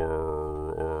Greece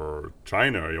or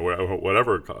China,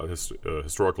 whatever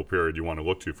historical period you want to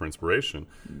look to for inspiration.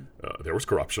 There was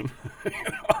corruption,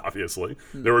 obviously.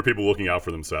 There were people looking out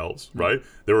for themselves, right?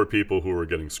 There were people who were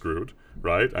getting screwed,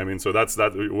 right? I mean, so that's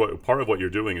part of what you're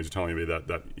doing is you're telling me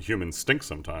that humans stink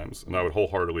sometimes, and I would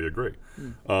wholeheartedly agree.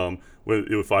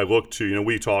 If I look to,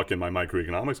 we talk in my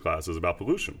microeconomics classes about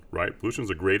pollution, right? Pollution is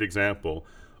a great example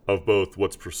of both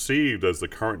what's perceived as the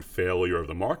current failure of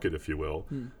the market, if you will,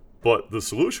 but the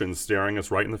solution staring us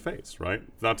right in the face, right?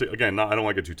 I don't want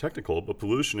to get too technical, but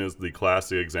pollution is the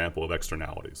classic example of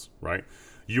externalities, right?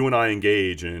 You and I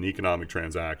engage in an economic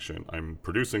transaction. I'm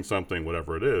producing something,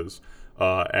 whatever it is,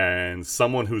 and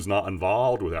someone who's not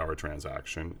involved with our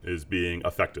transaction is being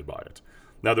affected by it.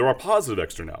 Now, there are positive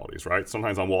externalities, right?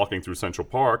 Sometimes I'm walking through Central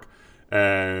Park,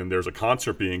 and there's a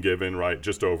concert being given, right,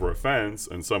 just over a fence,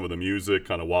 and some of the music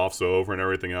kind of wafts over and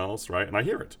everything else, right, and I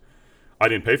hear it. I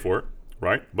didn't pay for it,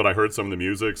 right, but I heard some of the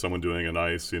music, someone doing a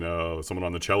nice, someone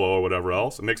on the cello or whatever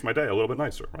else. It makes my day a little bit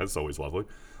nicer, right? It's always lovely.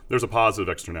 There's a positive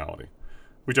externality.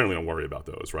 We generally don't worry about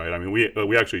those, right? I mean,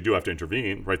 we actually do have to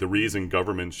intervene, right? The reason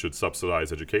government should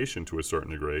subsidize education to a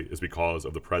certain degree is because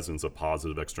of the presence of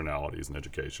positive externalities in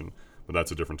education, but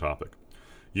that's a different topic.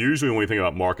 Usually when we think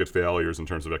about market failures in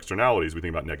terms of externalities, we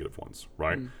think about negative ones,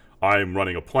 right? I'm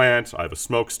running a plant, I have a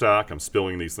smokestack, I'm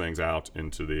spilling these things out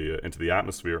into the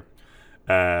atmosphere,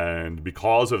 and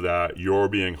because of that, you're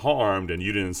being harmed and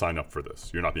you didn't sign up for this.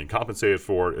 You're not being compensated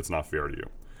for it, it's not fair to you.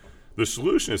 The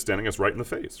solution is standing us right in the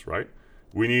face, right?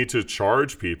 We need to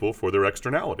charge people for their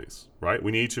externalities, right?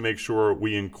 We need to make sure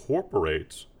we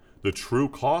incorporate the true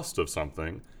cost of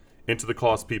something into the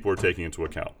cost people are taking into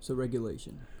account. So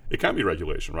regulation. It can be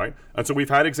regulation, right? And so we've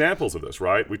had examples of this,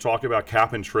 right? We talk about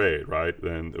cap and trade, right?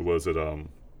 And was it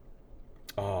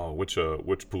which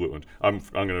pollutant? I'm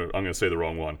gonna say the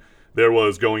wrong one. There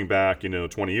was, going back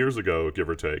 20 years ago, give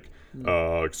or take,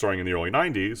 starting in the early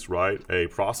 90s, right? A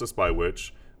process by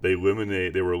which they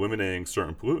were eliminating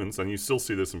certain pollutants, and you still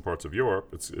see this in parts of Europe.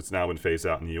 It's now been phased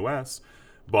out in the U.S.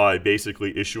 by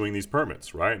basically issuing these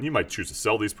permits, right? And you might choose to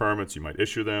sell these permits, you might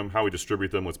issue them. How we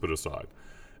distribute them, let's put aside.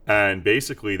 And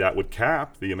basically that would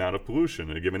cap the amount of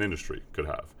pollution a given industry could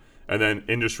have. And then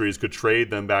industries could trade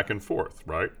them back and forth,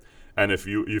 right? And if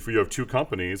you have two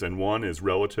companies and one is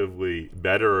relatively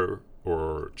better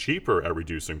or cheaper at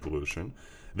reducing pollution,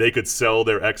 they could sell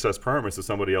their excess permits to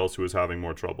somebody else who is having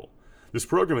more trouble. This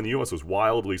program in the U.S. was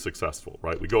wildly successful,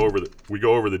 right? We go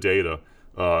over the data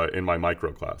in my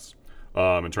micro class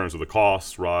in terms of the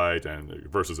costs, right, and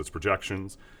versus its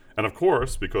projections. And of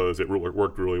course, because it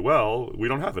worked really well, we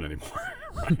don't have it anymore,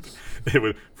 right? It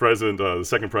was the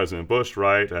second President Bush,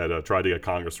 right, had tried to get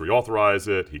Congress to reauthorize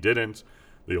it. He didn't.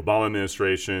 The Obama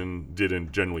administration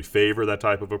didn't generally favor that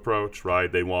type of approach,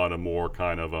 right? They want a more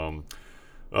kind of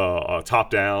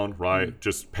top-down, right?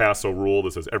 Just pass a rule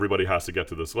that says everybody has to get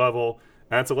to this level,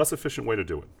 and it's a less efficient way to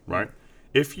do it, right?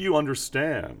 If you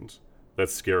understand that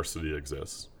scarcity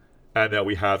exists and that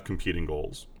we have competing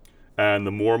goals, and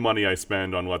the more money I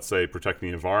spend on, let's say, protecting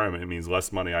the environment, it means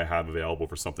less money I have available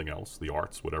for something else, the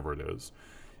arts, whatever it is.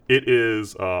 It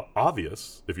is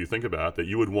obvious, if you think about it, that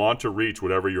you would want to reach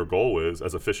whatever your goal is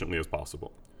as efficiently as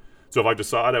possible. So if I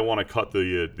decide I want to cut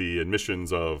the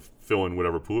emissions of fill in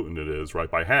whatever pollutant it is, right,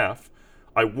 by half,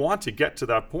 I want to get to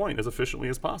that point as efficiently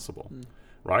as possible,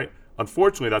 right?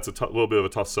 Unfortunately, that's a little bit of a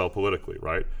tough sell politically,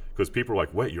 right? Because people are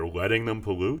like, wait, you're letting them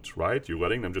pollute, right? You're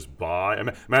letting them just buy.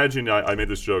 Imagine, I made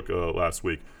this joke last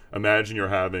week. Imagine you're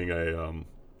having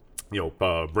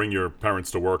a, bring your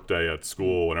parents to work day at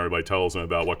school, and everybody tells them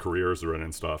about what careers they're in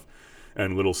and stuff.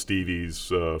 And little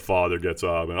Stevie's father gets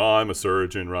up, and I'm a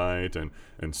surgeon, right?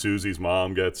 And Susie's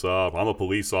mom gets up, I'm a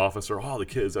police officer. Oh, the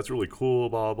kids, that's really cool,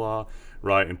 blah, blah,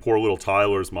 right? And poor little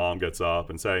Tyler's mom gets up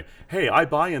and say, hey, I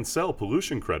buy and sell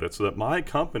pollution credits so that my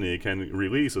company can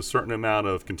release a certain amount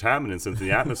of contaminants into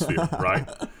the atmosphere, right?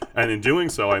 And in doing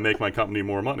so, I make my company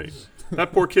more money.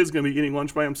 That poor kid's going to be eating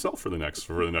lunch by himself for the next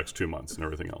 2 months and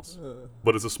everything else.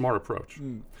 But it's a smart approach.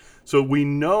 So we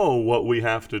know what we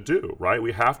have to do, right?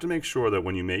 We have to make sure that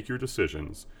when you make your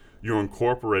decisions, you're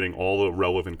incorporating all the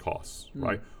relevant costs,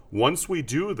 right? Once we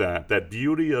do that, that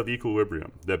beauty of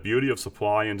equilibrium, that beauty of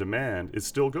supply and demand is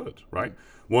still good, right?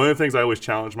 One of the things I always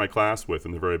challenge my class with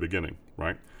in the very beginning,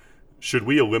 right? Should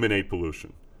we eliminate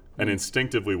pollution? And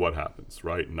instinctively what happens,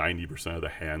 right? 90% of the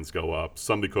hands go up,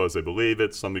 some because they believe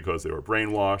it, some because they were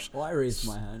brainwashed. Well, I raised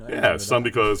my hand. Yeah, some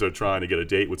because they're trying to get a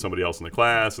date with somebody else in the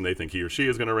class and they think he or she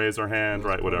is going to raise their hand,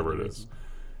 right? Whatever it is.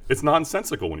 It's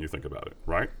nonsensical when you think about it,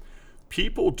 right?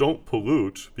 People don't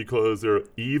pollute because they're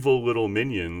evil little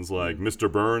minions like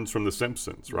Mr. Burns from The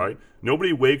Simpsons, right?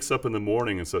 Nobody wakes up in the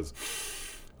morning and says,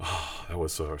 oh, that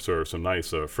was sort of some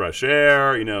nice fresh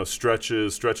air,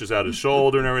 stretches out his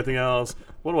shoulder and everything else.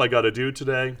 What do I got to do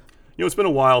today? It's been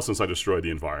a while since I destroyed the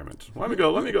environment. Let me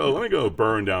go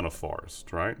burn down a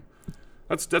forest, right?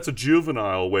 That's a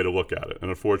juvenile way to look at it. And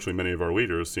unfortunately, many of our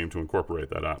leaders seem to incorporate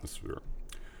that atmosphere.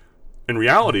 In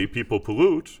reality, people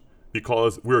pollute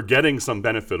because we're getting some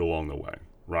benefit along the way,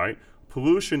 right?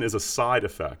 Pollution is a side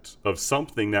effect of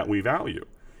something that we value.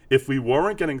 If we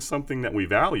weren't getting something that we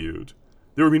valued,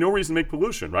 there would be no reason to make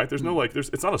pollution, right? There's no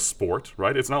it's not a sport,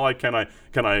 right? It's not like can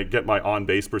I get my on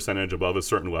base percentage above a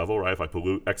certain level, right? If I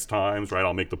pollute X times, right,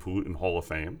 I'll make the pollutant Hall of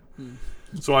Fame.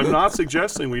 So I'm not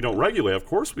suggesting we don't regulate. Of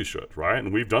course we should, right?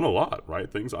 And we've done a lot, right?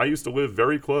 I used to live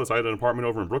very close. I had an apartment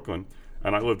over in Brooklyn,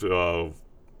 and I lived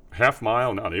half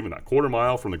mile, not even that, quarter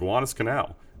mile from the Gowanus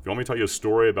Canal. If you want me to tell you a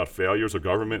story about failures of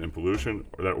government and pollution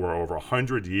that were over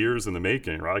 100 years in the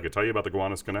making, right? I could tell you about the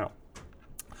Gowanus Canal.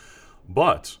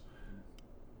 But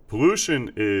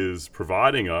pollution is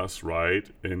providing us, right,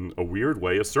 in a weird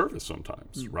way, a service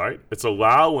sometimes, right? It's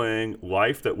allowing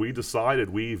life that we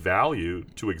decided we value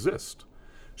to exist.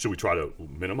 Should we try to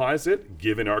minimize it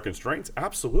given our constraints?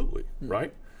 Absolutely,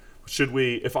 right? Should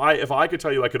we? If I could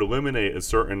tell you I could eliminate a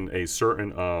certain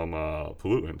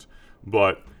pollutant,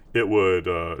 but it would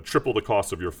triple the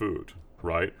cost of your food,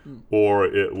 right? Or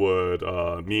it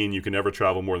would mean you can never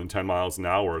travel more than 10 miles an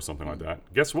hour or something like that.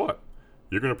 Guess what?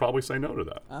 You're going to probably say no to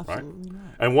that, Absolutely right? not.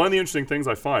 And one of the interesting things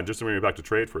I find, just to bring it back to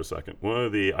trade for a second, one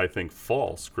of the, I think,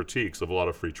 false critiques of a lot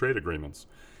of free trade agreements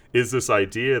is this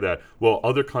idea that, well,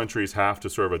 other countries have to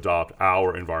sort of adopt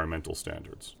our environmental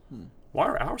standards. Why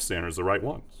are our standards the right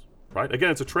ones, right?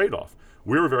 Again, it's a trade-off.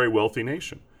 We're a very wealthy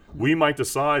nation. We might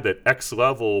decide that X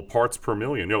level parts per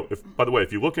million, by the way,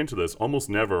 if you look into this, almost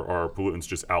never are pollutants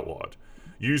just outlawed.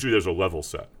 Usually there's a level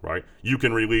set, right? You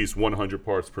can release 100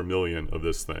 parts per million of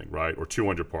this thing, right? Or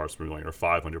 200 parts per million or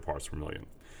 500 parts per million.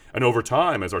 And over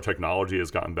time, as our technology has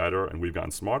gotten better and we've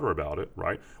gotten smarter about it,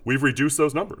 right? We've reduced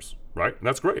those numbers, right? And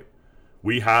that's great.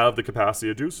 We have the capacity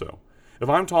to do so. If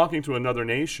I'm talking to another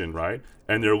nation, right,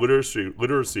 and their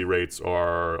literacy rates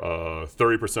are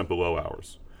 30% below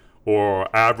ours, or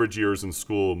average years in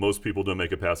school, most people don't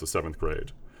make it past the 7th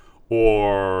grade,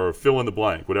 or fill in the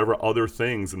blank, whatever other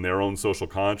things in their own social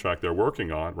contract they're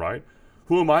working on, right?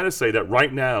 Who am I to say that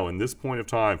right now, in this point of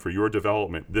time for your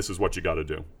development, this is what you got to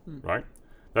do, right?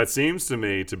 That seems to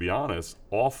me, to be honest,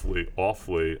 awfully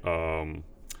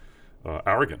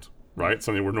arrogant, right?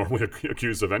 Something we're normally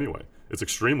accused of anyway. It's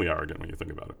extremely arrogant when you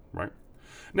think about it, right?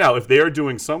 Now, if they're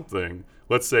doing something,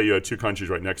 let's say you had two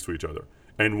countries right next to each other,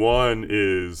 and one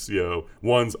is,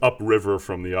 one's upriver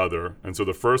from the other. And so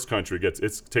the first country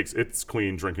takes its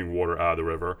clean drinking water out of the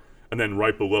river, and then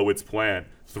right below its plant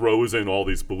throws in all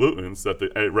these pollutants that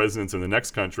the residents in the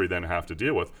next country then have to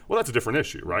deal with. Well, that's a different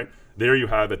issue, right? There you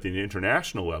have at the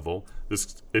international level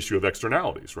this issue of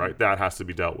externalities, right? That has to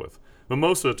be dealt with. But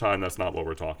most of the time, that's not what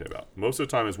we're talking about. Most of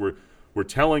the time is we're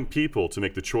telling people to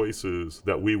make the choices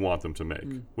that we want them to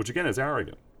make, which again is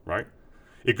arrogant, right?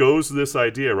 It goes to this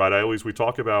idea, right? We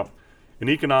talk about, in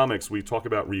economics, we talk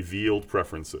about revealed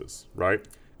preferences, right?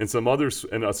 In some other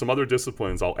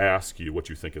disciplines, I'll ask you what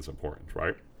you think is important,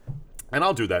 right? And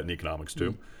I'll do that in economics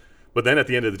too. But then at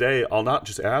the end of the day, I'll not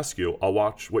just ask you, I'll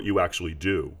watch what you actually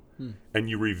do. And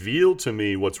you reveal to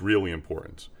me what's really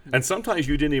important. And sometimes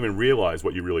you didn't even realize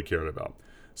what you really cared about.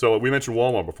 So we mentioned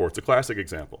Walmart before. It's a classic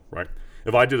example, right?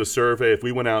 If I did a survey, if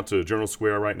we went out to Journal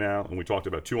Square right now and we talked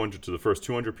about the first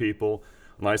 200 people,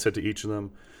 and I said to each of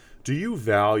them, do you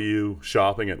value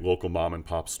shopping at local mom and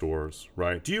pop stores,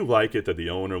 right? Do you like it that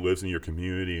the owner lives in your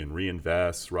community and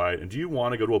reinvests, right? And do you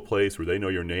want to go to a place where they know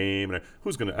your name? And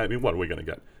what are we going to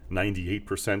get?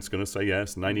 98% is going to say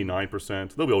yes,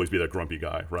 99%. There'll always be that grumpy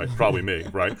guy, right? Probably me,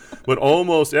 right? But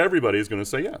almost everybody is going to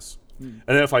say yes. And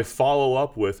then if I follow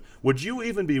up with, would you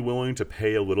even be willing to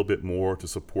pay a little bit more to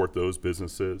support those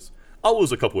businesses? I'll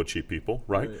lose a couple of cheap people,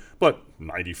 right? But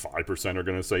 95% are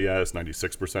going to say yes,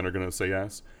 96% are going to say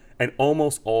yes. And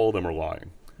almost all of them are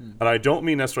lying. And I don't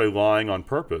mean necessarily lying on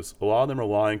purpose. A lot of them are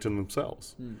lying to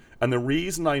themselves. And the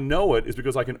reason I know it is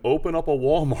because I can open up a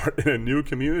Walmart in a new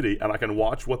community and I can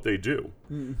watch what they do.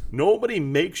 Nobody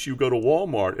makes you go to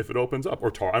Walmart if it opens up.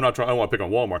 Or I don't want to pick on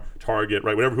Walmart, Target,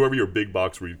 right? Whoever your big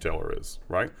box retailer is,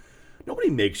 right? Nobody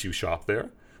makes you shop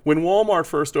there. When Walmart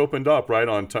first opened up, right,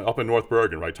 up in North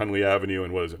Bergen, right, Tunley Avenue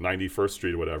and 91st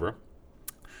Street or whatever,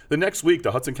 the next week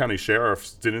the Hudson County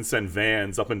Sheriffs didn't send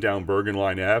vans up and down Bergen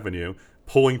Line Avenue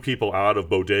pulling people out of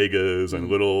bodegas and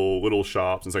little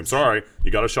shops and saying, sorry,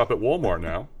 you got to shop at Walmart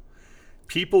now.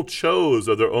 People chose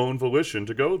of their own volition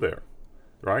to go there,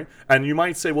 right? And you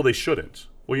might say, well, they shouldn't.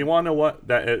 Well, you want to know what?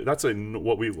 That's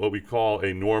what we call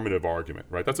a normative argument,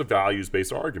 right? That's a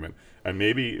values-based argument. And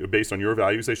maybe based on your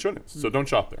values, they shouldn't. So don't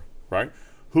shop there, right?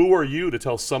 Who are you to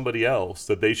tell somebody else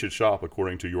that they should shop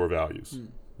according to your values,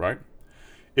 right?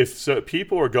 If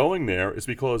people are going there, it's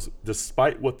because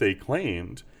despite what they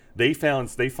claimed, they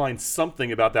find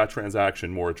something about that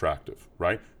transaction more attractive,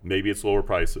 right? Maybe it's lower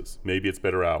prices. Maybe it's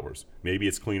better hours. Maybe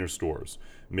it's cleaner stores.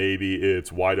 Maybe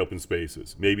it's wide open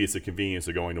spaces. Maybe it's the convenience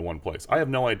of going to one place. I have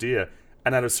no idea.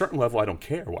 And at a certain level, I don't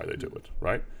care why they do it,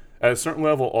 right? At a certain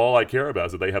level, all I care about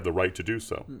is that they have the right to do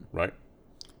so, right?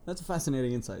 That's a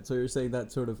fascinating insight. So you're saying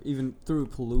that sort of even through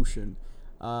pollution,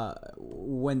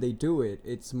 when they do it,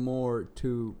 it's more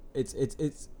to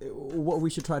it's what we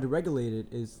should try to regulate it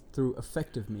is through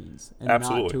effective means and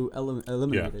Absolutely. not to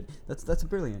eliminate it. That's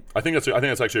brilliant. I think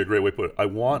that's actually a great way to put it.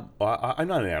 I'm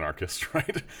not an anarchist,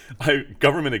 right?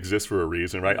 Government exists for a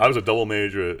reason, right? I was a double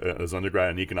major as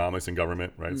undergrad in economics and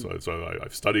government, right? So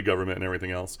I've studied government and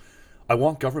everything else. I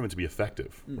want government to be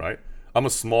effective, right? I'm a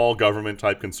small government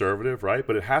type conservative, right?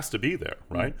 But it has to be there,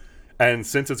 right? And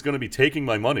since it's going to be taking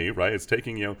my money, right? It's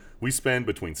taking, we spend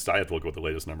between, I have to look at what the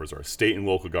latest numbers are, state and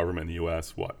local government in the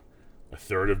U.S., what? A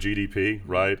third of GDP,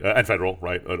 right? And federal,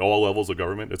 right? At all levels of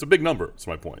government. It's a big number, that's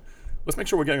my point. Let's make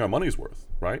sure we're getting our money's worth,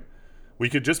 right? We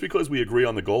could, just because we agree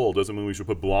on the goal doesn't mean we should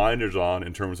put blinders on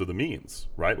in terms of the means,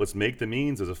 right? Let's make the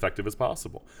means as effective as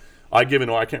possible. I can't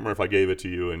remember if I gave it to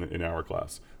you in our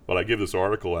class, but I give this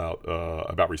article out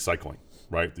about recycling,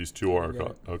 right? These two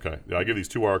articles. Yeah. Okay. I give these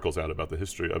two articles out about the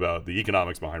history, about the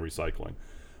economics behind recycling.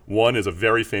 One is a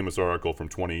very famous article from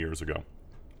 20 years ago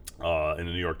in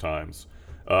the New York Times,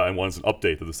 and one's an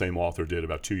update that the same author did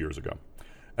about 2 years ago.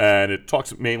 And it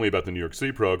talks mainly about the New York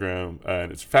City program,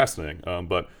 and it's fascinating.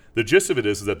 But the gist of it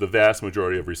is that the vast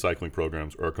majority of recycling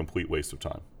programs are a complete waste of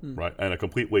time, right? And a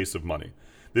complete waste of money.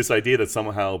 This idea that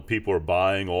somehow people are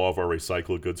buying all of our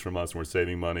recycled goods from us and we're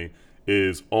saving money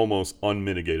is almost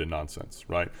unmitigated nonsense,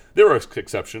 right? There are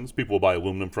exceptions. People will buy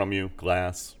aluminum from you,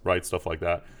 glass, right, stuff like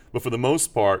that. But for the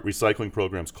most part, recycling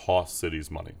programs cost cities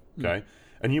money, okay?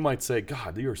 And you might say,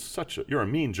 God, you're a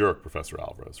mean jerk, Professor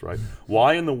Alvarez, right?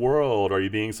 Why in the world are you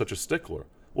being such a stickler?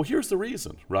 Well, here's the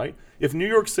reason, right? If New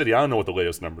York City, I don't know what the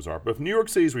latest numbers are, but if New York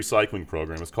City's recycling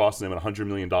program is costing them $100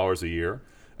 million a year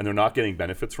and they're not getting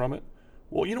benefits from it,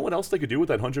 well, you know what else they could do with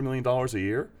that $100 million a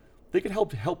year? They could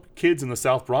help kids in the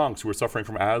South Bronx who are suffering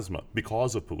from asthma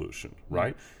because of pollution,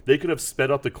 right? They could have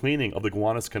sped up the cleaning of the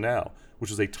Gowanus Canal,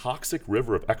 which is a toxic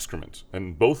river of excrement.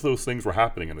 And both those things were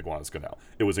happening in the Gowanus Canal.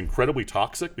 It was incredibly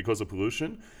toxic because of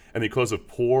pollution and because of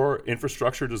poor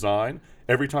infrastructure design.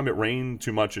 Every time it rained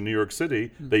too much in New York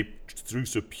City, they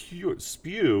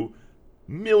spew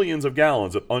millions of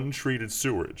gallons of untreated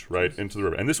sewage right into the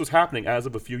river. And this was happening as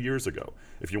of a few years ago.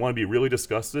 If you want to be really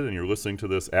disgusted and you're listening to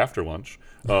this after lunch,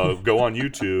 go on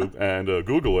YouTube and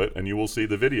Google it, and you will see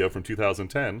the video from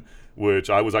 2010, which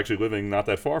I was actually living not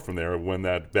that far from there when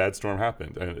that bad storm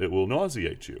happened, and it will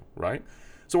nauseate you, right?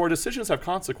 So our decisions have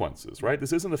consequences, right?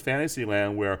 This isn't a fantasy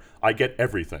land where I get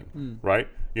everything, right?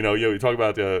 You talk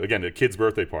about, again, a kid's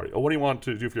birthday party. Oh, what do you want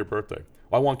to do for your birthday?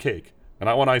 Well, I want cake. And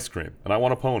I want ice cream, and I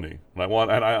want a pony, and I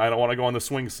want to go on the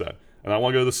swing set, and I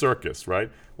want to go to the circus,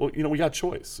 right? Well, we got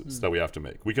choices that we have to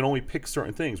make. We can only pick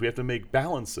certain things. We have to make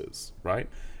balances, right?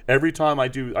 Every time I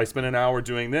spend an hour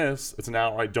doing this, it's an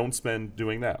hour I don't spend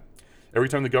doing that. Every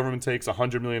time the government takes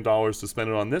 $100 million to spend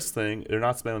it on this thing, they're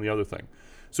not spending on the other thing.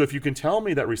 So if you can tell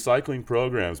me that recycling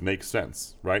programs make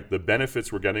sense, right? The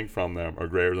benefits we're getting from them are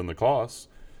greater than the costs,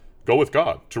 go with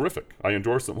God. Terrific. I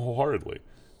endorse them wholeheartedly.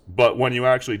 But when you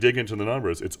actually dig into the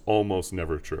numbers, it's almost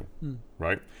never true,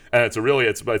 right? And it's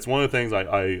one of the things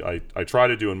I try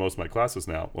to do in most of my classes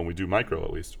now, when we do micro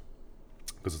at least,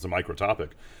 because it's a micro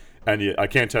topic. And I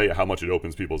can't tell you how much it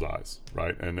opens people's eyes,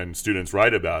 right? And then students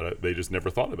write about it, they just never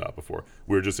thought about before.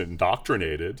 We're just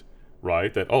indoctrinated,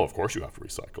 right, that, of course you have to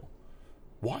recycle.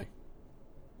 Why?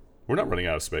 We're not running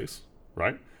out of space,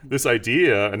 right? This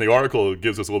idea, and the article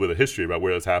gives us a little bit of history about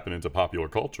where this happened into popular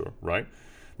culture, right?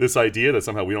 This idea that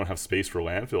somehow we don't have space for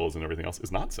landfills and everything else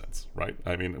is nonsense, right?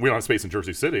 I mean, we don't have space in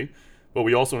Jersey City, but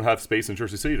we also don't have space in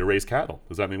Jersey City to raise cattle.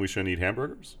 Does that mean we shouldn't eat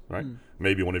hamburgers, right?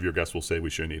 Maybe one of your guests will say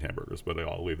we shouldn't eat hamburgers, but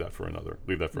I'll leave that for another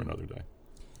day.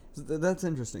 So that's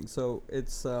interesting. So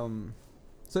it's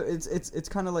it's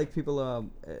kind of like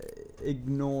people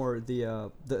ignore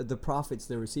the profits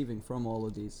they're receiving from all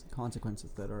of these consequences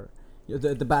that are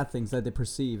the bad things that they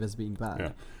perceive as being bad.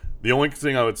 Yeah. The only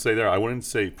thing I would say there, I wouldn't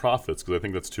say profits because I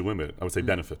think that's too limited. I would say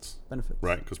benefits. Benefits.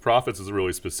 Right? Because profits is a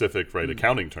really specific,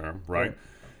 accounting term, right?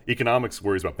 Economics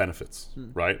worries about benefits,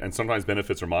 right? And sometimes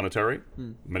benefits are monetary.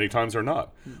 Many times they're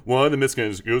not. One of the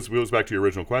misconceptions, goes back to your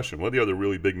original question, one of the other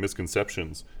really big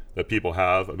misconceptions that people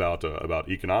have about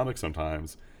economics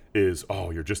sometimes is,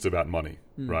 you're just about money,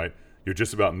 right? You're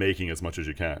just about making as much as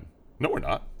you can. No, we're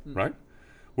not, right?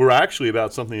 We're actually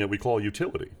about something that we call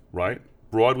utility, right?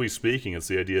 Broadly speaking, it's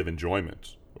the idea of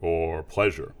enjoyment or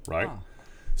pleasure, right?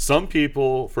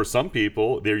 For some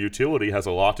people, their utility has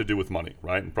a lot to do with money,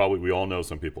 right? And probably we all know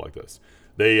some people like this.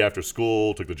 They, after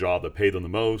school, took the job that paid them the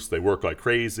most. They work like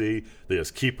crazy. They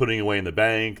just keep putting away in the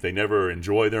bank. They never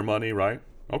enjoy their money, right?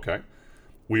 Okay.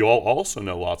 We all also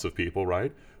know lots of people,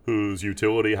 right, whose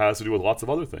utility has to do with lots of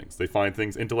other things. They find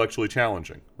things intellectually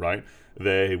challenging, right?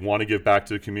 They want to give back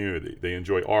to the community. They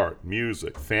enjoy art,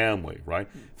 music, family, right?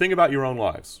 Think about your own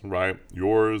lives, right?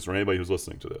 Yours or anybody who's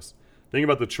listening to this. Think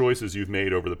about the choices you've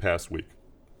made over the past week.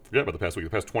 Forget about the past week, the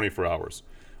past 24 hours.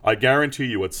 I guarantee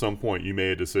you at some point you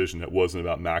made a decision that wasn't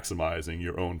about maximizing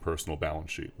your own personal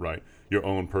balance sheet, right? Your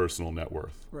own personal net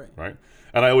worth, right?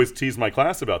 And I always tease my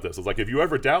class about this. It's like, if you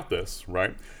ever doubt this,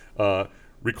 right,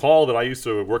 recall that I used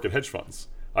to work at hedge funds.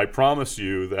 I promise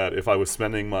you that if I was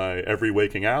spending my every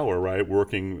waking hour, right,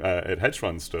 working at hedge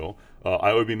funds still,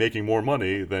 I would be making more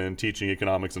money than teaching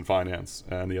economics and finance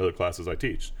and the other classes I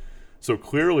teach. So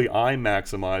clearly I'm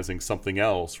maximizing something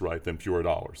else, right, than pure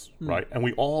dollars, right? And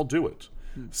we all do it.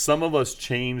 Some of us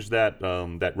change that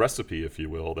that recipe, if you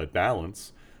will, that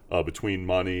balance between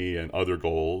money and other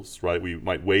goals, right? We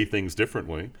might weigh things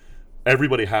differently.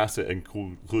 Everybody has to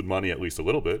include money at least a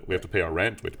little bit. We have to pay our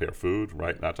rent, we have to pay our food,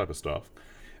 right? That type of stuff.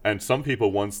 And some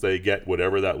people, once they get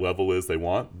whatever that level is they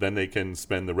want, then they can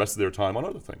spend the rest of their time on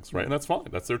other things, right? And that's fine.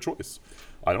 That's their choice.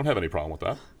 I don't have any problem with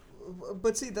that.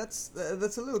 But see, that's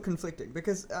a little conflicting,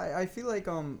 because I feel like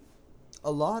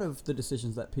a lot of the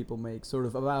decisions that people make, sort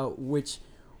of about which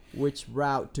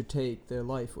route to take their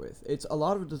life with, it's a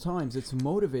lot of the times it's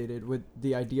motivated with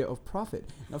the idea of profit.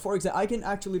 Now, for example, I can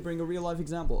actually bring a real life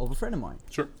example of a friend of mine.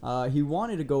 Sure. He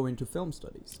wanted to go into film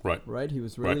studies. Right. He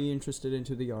was really interested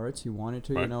into the arts. He wanted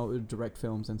to, direct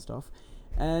films and stuff.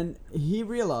 And he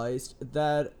realized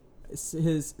that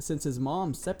since his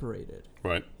mom separated,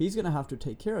 he's going to have to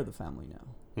take care of the family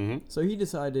now. So he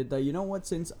decided that, you know what,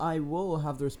 since I will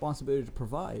have the responsibility to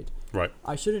provide,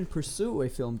 I shouldn't pursue a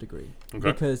film degree,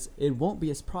 because it won't be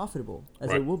as profitable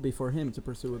as it would be for him to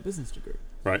pursue a business degree.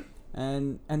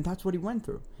 And that's what he went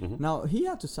through. Now, he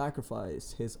had to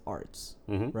sacrifice his arts,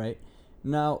 right?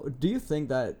 Now, do you think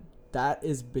that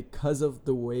is because of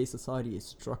the way society is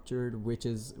structured, which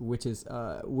is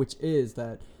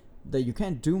that you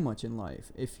can't do much in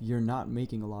life if you're not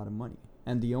making a lot of money?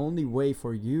 And the only way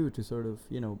for you to sort of,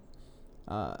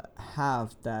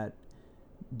 have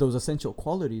those essential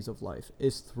qualities of life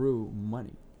is through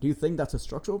money. Do you think that's a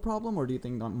structural problem, or do you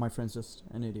think that my friend's just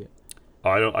an idiot?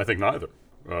 I think neither.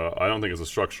 I don't think it's a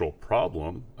structural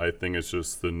problem. I think it's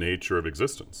just the nature of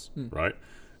existence, right?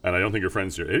 And I don't think your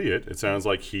friend's an idiot. It sounds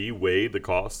like he weighed the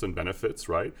costs and benefits,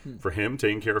 right? For him,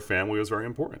 taking care of family was very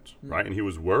important, right? And he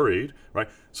was worried, right?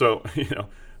 So,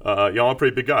 I'm a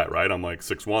pretty big guy, right? I'm like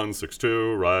 6'1",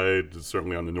 6'2", right?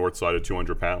 Certainly on the north side of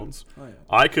 200 pounds. Oh,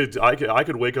 yeah. I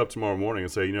could wake up tomorrow morning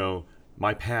and say,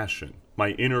 my passion,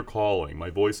 my inner calling, my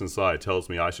voice inside tells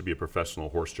me I should be a professional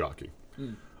horse jockey.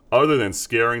 Other than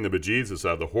scaring the bejesus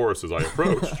out of the horse as I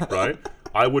approached, right?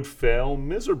 I would fail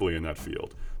miserably in that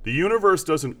field. The universe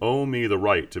doesn't owe me the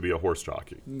right to be a horse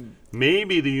jockey.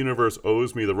 Maybe the universe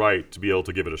owes me the right to be able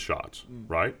to give it a shot,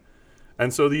 right?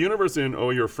 And so the universe didn't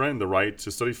owe your friend the right to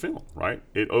study film, right?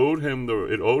 It owed him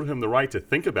the right to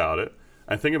think about it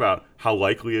and think about how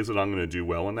likely is it I'm going to do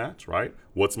well in that, right?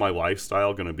 What's my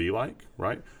lifestyle going to be like,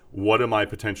 right? What am I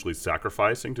potentially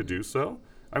sacrificing to do so?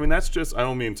 I mean, that's just, I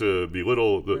don't mean to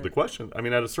belittle the question. I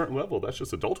mean, at a certain level, that's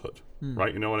just adulthood,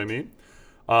 right? You know what I mean?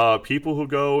 People who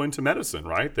go into medicine,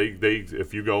 right? They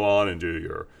if you go on and do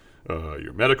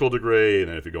your medical degree, and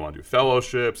then if you go on and do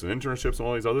fellowships and internships and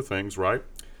all these other things, right?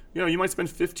 You might spend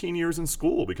 15 years in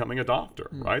school becoming a doctor,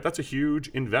 right? That's a huge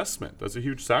investment. That's a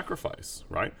huge sacrifice,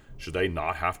 right? Should they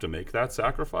not have to make that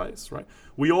sacrifice, right?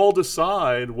 We all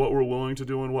decide what we're willing to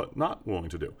do and what not willing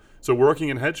to do. So working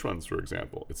in hedge funds, for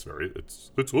example, it's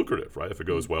lucrative, right? If it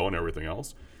goes well and everything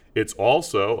else. It's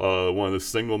also one of the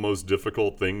single most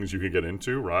difficult things you can get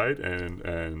into, right?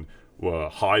 And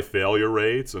high failure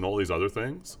rates and all these other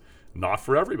things. Not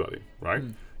for everybody, right?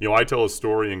 I tell a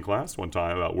story in class one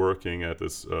time about working at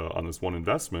this on this one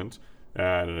investment,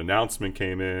 and an announcement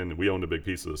came in. We owned a big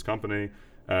piece of this company.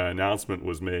 An announcement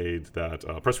was made that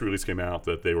a press release came out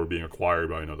that they were being acquired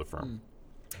by another firm.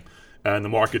 And the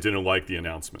market didn't like the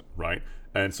announcement, right?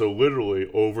 And so literally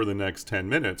over the next 10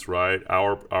 minutes, right,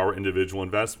 our individual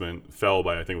investment fell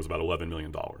by, I think it was about $11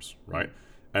 million, right?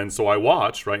 And so I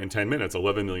watched, right, in 10 minutes,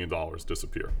 $11 million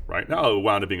disappear, right? Now, it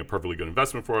wound up being a perfectly good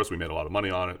investment for us. We made a lot of money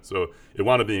on it. So it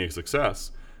wound up being a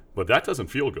success. But that doesn't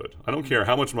feel good. I don't care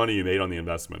how much money you made on the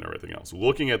investment and everything else.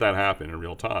 Looking at that happen in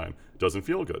real time doesn't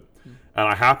feel good. And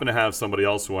I happen to have somebody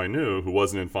else who I knew who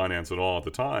wasn't in finance at all at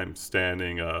the time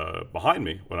standing behind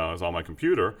me when I was on my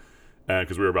computer,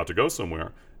 because we were about to go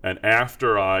somewhere. And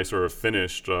after I sort of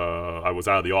finished, I was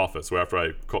out of the office. So after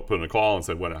I put in a call and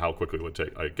said how quickly it would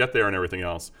take I get there and everything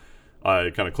else, I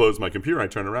kind of closed my computer. I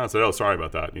turned around and said, "Oh, sorry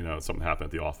about that. Something happened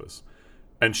at the office."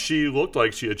 And she looked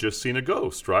like she had just seen a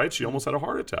ghost, right? She almost had a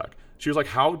heart attack. She was like,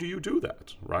 how do you do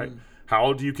that, right?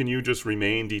 Can you just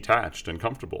remain detached and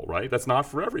comfortable, right? That's not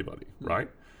for everybody, right?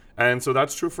 And so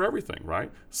that's true for everything,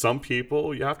 right? Some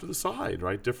people, you have to decide,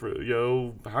 right? Different,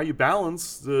 how you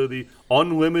balance the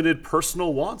unlimited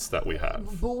personal wants that we have.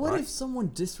 But what right? if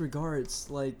someone disregards,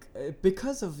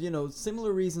 because of,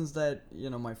 similar reasons that,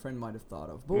 my friend might have thought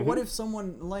of. But what if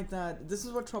someone like that, this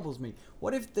is what troubles me.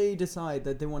 What if they decide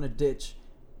that they want to ditch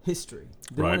history?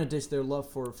 They want to ditch their love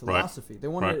for philosophy. They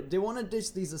want to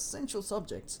ditch these essential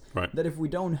subjects that if we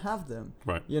don't have them,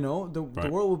 the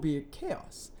world will be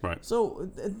chaos. Right. So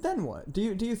then what? Do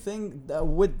you think that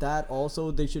with that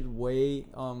also they should weigh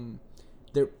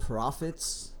their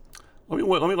profits? Let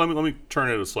me turn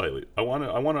it slightly. I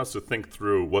want us to think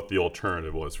through what the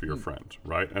alternative was for your friend,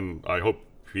 right? And I hope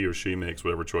he or she makes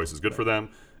whatever choice is good for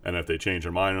them. And if they change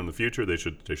their mind in the future, they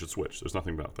should switch. There's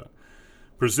nothing about that.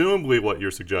 Presumably what you're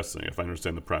suggesting, if I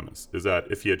understand the premise, is that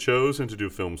if he had chosen to do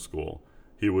film school,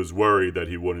 he was worried that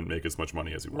he wouldn't make as much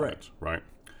money as he wanted, right?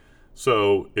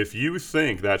 So if you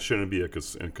think that shouldn't be a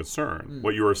concern,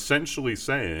 what you're essentially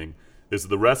saying is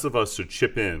the rest of us should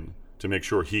chip in to make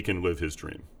sure he can live his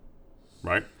dream,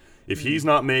 right? If he's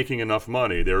not making enough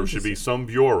money, there should be some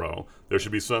bureau, there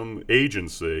should be some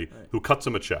agency who cuts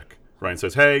him a check, right, and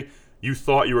says, hey, you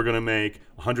thought you were going to make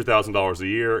 $100,000 a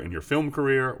year in your film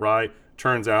career, right?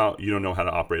 Turns out you don't know how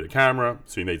to operate a camera,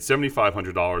 so you made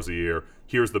 $7,500 a year.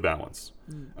 Here's the balance.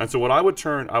 And so what I would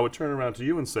turn around to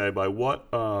you and say, by what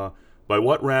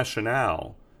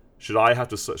rationale should you have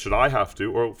to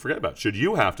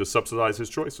subsidize his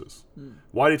choices?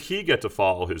 Why did he get to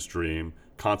follow his dream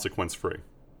consequence free?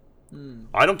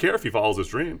 I don't care if he follows his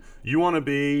dream. You want to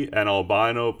be an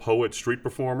albino poet street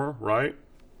performer, right?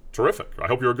 Terrific. I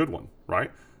hope you're a good one, right?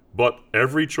 But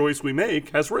every choice we make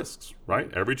has risks, right?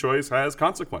 Every choice has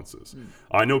consequences.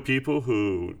 I know people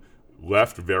who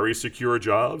left very secure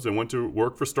jobs and went to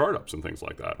work for startups and things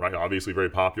like that, right? Obviously very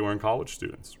popular in college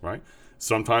students, right?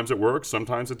 Sometimes it works,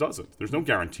 sometimes it doesn't. There's no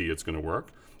guarantee it's going to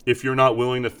work. If you're not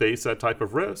willing to face that type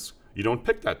of risk, you don't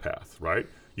pick that path, right?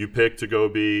 You pick to go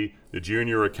be the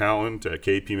junior accountant at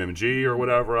KPMG or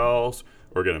whatever else,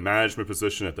 or get a management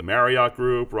position at the Marriott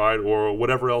Group, right? Or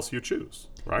whatever else you choose.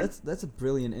 Right? That's a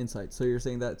brilliant insight. So you're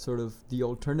saying that sort of the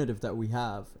alternative that we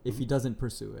have, if he doesn't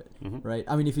pursue it, right?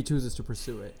 I mean, if he chooses to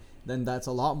pursue it, then that's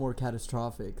a lot more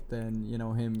catastrophic than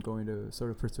him going to sort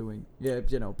of pursuing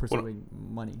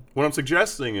money. What I'm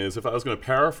suggesting is, if I was going to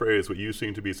paraphrase what you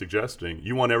seem to be suggesting,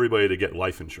 you want everybody to get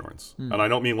life insurance, and I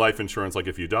don't mean life insurance like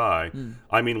if you die.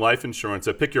 I mean life insurance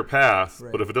that pick your path,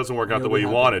 but if it doesn't work out the way you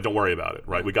want it, don't worry about it,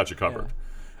 right? We got you covered. Yeah.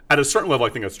 At a certain level, I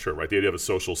think that's true, right? The idea of a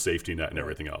social safety net and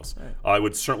everything else. Right. I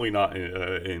would certainly not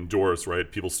endorse,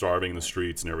 right, people starving in the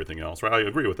streets and everything else, right? I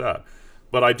agree with that.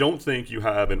 But I don't think you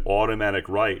have an automatic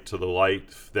right to the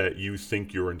life that you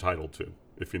think you're entitled to,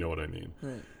 if you know what I mean.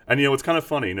 Right. And, it's kind of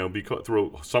funny, because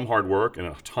through some hard work and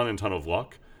a ton of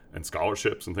luck and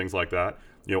scholarships and things like that,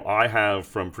 I have,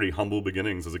 from pretty humble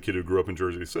beginnings as a kid who grew up in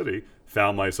Jersey City,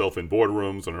 found myself in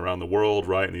boardrooms and around the world,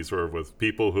 right, and these sort of with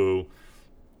people who,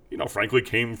 frankly,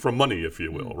 came from money, if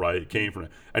you will, right? Came from,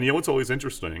 and what's always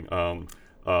interesting,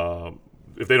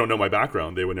 if they don't know my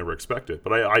background, they would never expect it.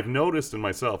 But I've noticed in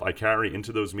myself, I carry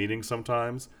into those meetings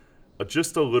sometimes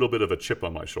just a little bit of a chip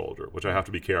on my shoulder, which I have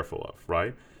to be careful of,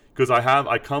 right? Because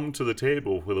I come to the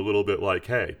table with a little bit like,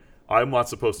 hey, I'm not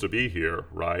supposed to be here,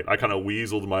 right? I kind of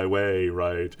weaseled my way,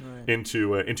 right.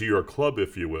 into your club,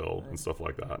 if you will, and stuff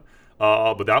like that.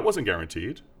 But that wasn't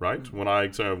guaranteed, right? When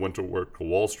I went to work to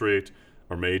Wall Street,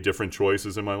 or made different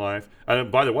choices in my life.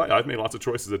 And by the way, I've made lots of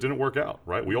choices that didn't work out,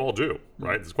 right? We all do,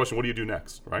 right? It's a question, what do you do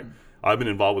next, right? I've been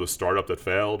involved with a startup that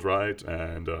failed, right?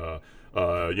 And,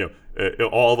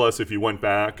 all of us, if you went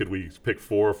back, could we pick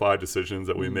 4 or 5 decisions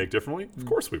that we make differently? Of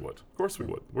course we would. Of course we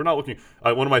would. We're not looking...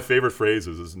 one of my favorite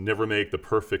phrases is never make the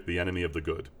perfect the enemy of the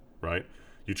good, right?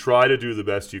 You try to do the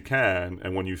best you can,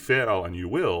 and when you fail, and you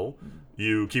will,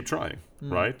 you keep trying,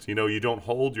 right? You don't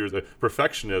hold your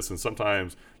perfectionist, and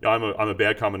sometimes I'm a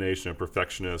bad combination of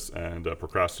perfectionist and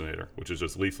procrastinator, which is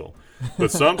just lethal. But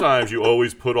sometimes you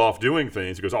always put off doing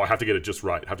things because, I have to get it just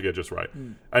right,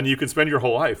 and you can spend your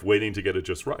whole life waiting to get it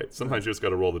just right. Sometimes you just got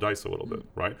to roll the dice a little bit,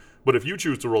 right? But if you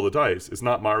choose to roll the dice, it's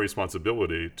not my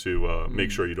responsibility to make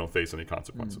sure you don't face any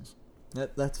consequences.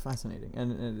 That's fascinating,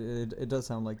 and it does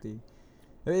sound like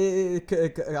I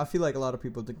feel like a lot of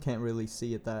people can't really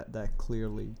see it that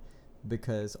clearly,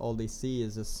 because all they see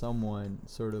is just someone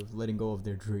sort of letting go of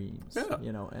their dreams,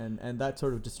 and that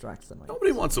sort of distracts them.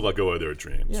 Nobody wants to let go of their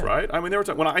dreams, right? I mean, there were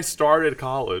times when I started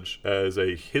college as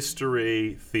a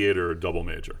history theater double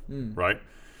major, right?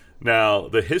 Now,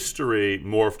 the history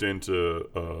morphed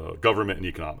into government and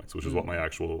economics, which is what my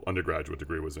actual undergraduate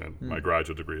degree was in. My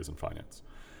graduate degree is in finance.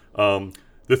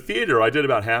 The theater, I did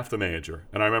about half the major.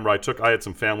 And I remember I had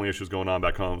some family issues going on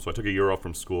back home, so I took a year off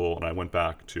from school and I went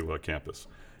back to campus.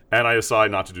 And I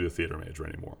decided not to do the theater major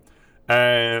anymore.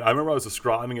 And I remember I was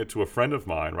describing it to a friend of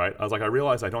mine, right? I was like, I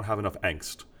realized I don't have enough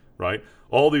angst, right?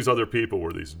 All these other people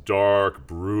were these dark,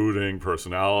 brooding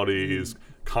personalities,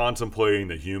 contemplating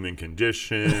the human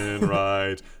condition,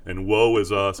 right? And woe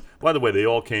is us. By the way, they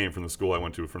all came from the school I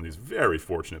went to from these very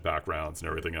fortunate backgrounds and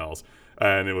everything else.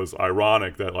 And it was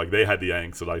ironic that like they had the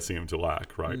angst that I seemed to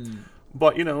lack, right?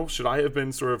 But, should I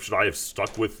have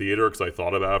stuck with theater because I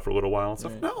thought about it for a little while and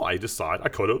stuff? Right. No, I decided I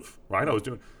could have, right?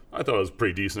 I thought I was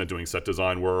pretty decent at doing set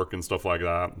design work and stuff like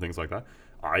that and things like that.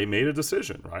 I made a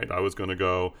decision, right? I was going to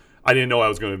go, I didn't know I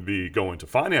was going to be going to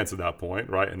finance at that point,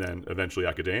 right? And then eventually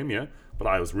academia, but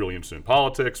I was really interested in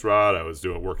politics, right? I was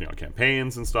working on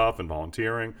campaigns and stuff and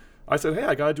volunteering. I said, hey,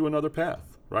 I got to do another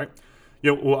path, right?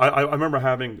 I remember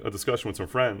having a discussion with some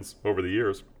friends over the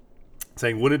years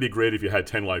saying, wouldn't it be great if you had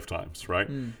 10 lifetimes, right?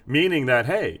 Meaning that,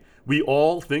 hey, we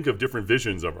all think of different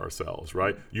visions of ourselves,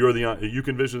 right? You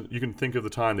can think of the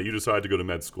time that you decided to go to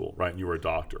med school, right? And you were a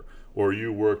doctor, or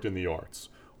you worked in the arts,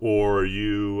 or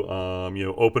you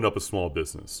opened up a small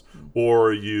business,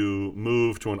 or you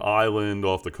moved to an island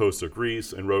off the coast of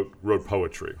Greece and wrote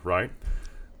poetry, right?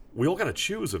 We all got to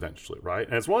choose eventually, right?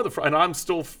 And it's one of and I'm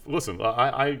still, listen,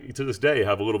 I to this day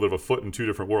have a little bit of a foot in two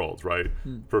different worlds, right?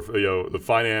 The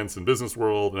finance and business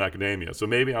world and academia. So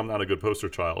maybe I'm not a good poster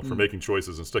child for making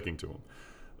choices and sticking to them.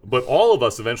 But all of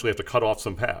us eventually have to cut off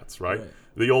some paths, right?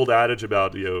 The old adage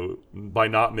about, by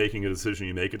not making a decision,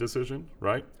 you make a decision,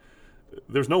 right?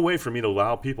 There's no way for me to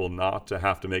allow people not to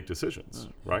have to make decisions,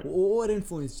 right? What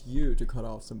influenced you to cut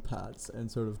off some paths and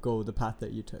sort of go the path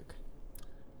that you took?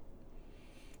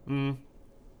 I mean,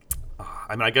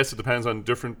 I guess it depends on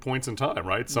different points in time,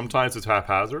 right? Sometimes it's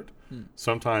haphazard.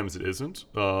 Sometimes it isn't.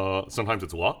 Sometimes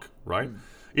it's luck, right?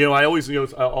 I'll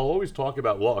always talk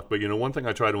about luck, but one thing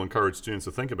I try to encourage students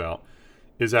to think about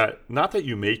is that not that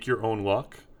you make your own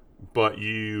luck, but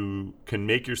you can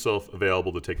make yourself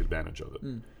available to take advantage of it.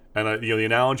 And the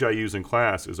analogy I use in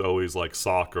class is always like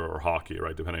soccer or hockey,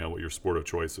 right? Depending on what your sport of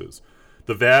choice is.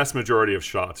 The vast majority of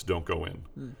shots don't go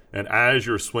in. And as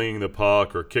you're swinging the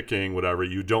puck or kicking, whatever,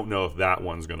 you don't know if that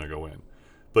one's going to go in.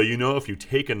 But if you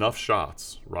take enough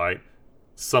shots, right,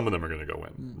 some of them are going to go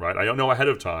in, right? I don't know ahead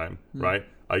of time, right?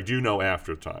 I do know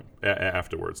afterwards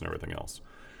and everything else.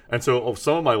 And so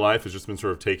some of my life has just been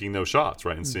sort of taking those shots,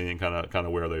 right, and seeing kind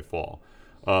of where they fall.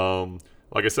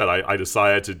 Like I said, I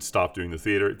decided to stop doing the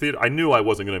theater. I knew I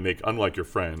wasn't going to make, unlike your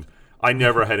friend, I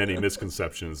never had any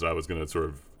misconceptions that I was going to sort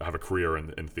of have a career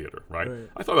in theater, right?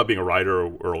 I thought about being a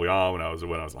writer early on when I was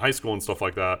in high school and stuff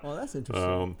like that. Oh, that's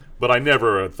interesting. But I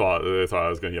never thought I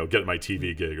was going to get my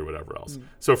TV gig or whatever else.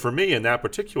 So for me, in that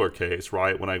particular case,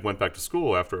 right, when I went back to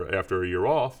school after a year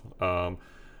off,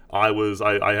 I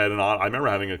remember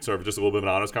having a sort of just a little bit of an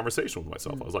honest conversation with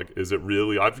myself. I was like, is it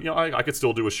really? I could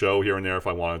still do a show here and there if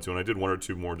I wanted to, and I did one or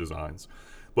two more designs.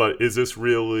 But is this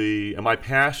really, am I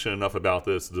passionate enough about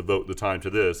this to devote the time to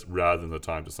this rather than the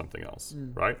time to something else,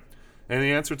 right? And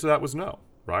the answer to that was no,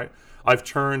 right? I've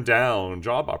turned down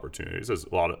job opportunities, as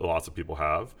lots of people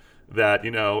have, that,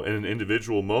 in an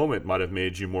individual moment might have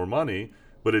made you more money,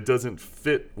 but it doesn't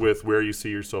fit with where you see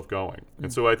yourself going.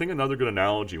 And so I think another good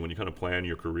analogy when you kind of plan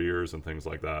your careers and things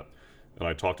like that, and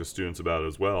I talk to students about it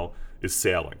as well, is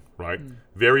sailing, right?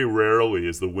 Very rarely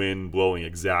is the wind blowing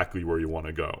exactly where you want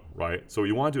to go, right? So what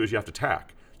you want to do is you have to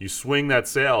tack. You swing that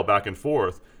sail back and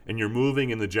forth, and you're moving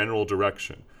in the general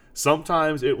direction.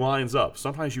 Sometimes it lines up.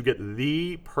 Sometimes you get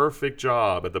the perfect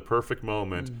job at the perfect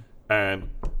moment, and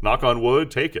knock on wood,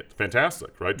 take it.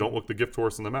 Fantastic, right? Don't look the gift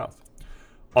horse in the mouth.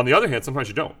 On the other hand, sometimes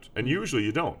you don't, and usually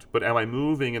you don't. But am I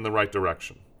moving in the right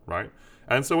direction, right?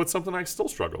 And so it's something I still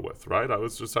struggle with, right? I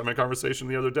was just having a conversation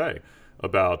the other day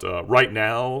about right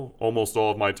now, almost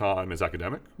all of my time is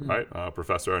academic, right?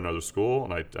 Professor at another school,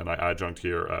 and I adjunct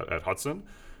here at Hudson.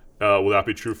 Will that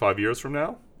be true 5 years from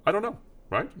now? I don't know,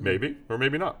 right? Maybe, or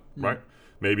maybe not, right?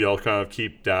 Maybe I'll kind of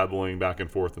keep dabbling back and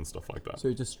forth and stuff like that. So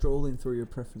you're just strolling through your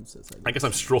preferences, I guess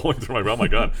I'm strolling through my realm. Oh my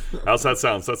God. How's that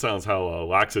sound? That sounds how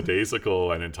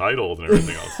lackadaisical and entitled and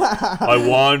everything else. I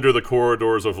wander the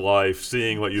corridors of life,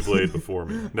 seeing what you've laid before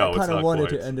me. No, it's not quite. I kind of wanted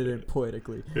to end it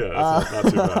poetically. Yeah, it's not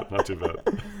too bad. Not too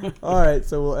bad. All right,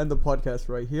 so we'll end the podcast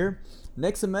right here.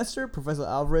 Next semester, Professor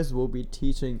Alvarez will be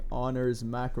teaching honors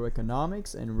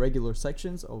macroeconomics and regular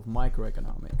sections of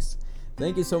microeconomics.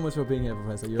 Thank you so much for being here,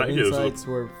 Professor. Your Thank you. insights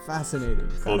were fascinating.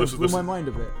 Blew my mind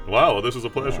a bit. Wow, well, this was a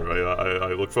pleasure.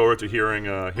 I look forward to hearing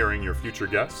your future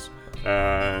guests,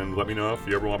 and let me know if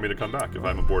you ever want me to come back, if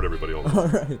I'm aboard everybody all the time. All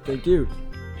right, thank you.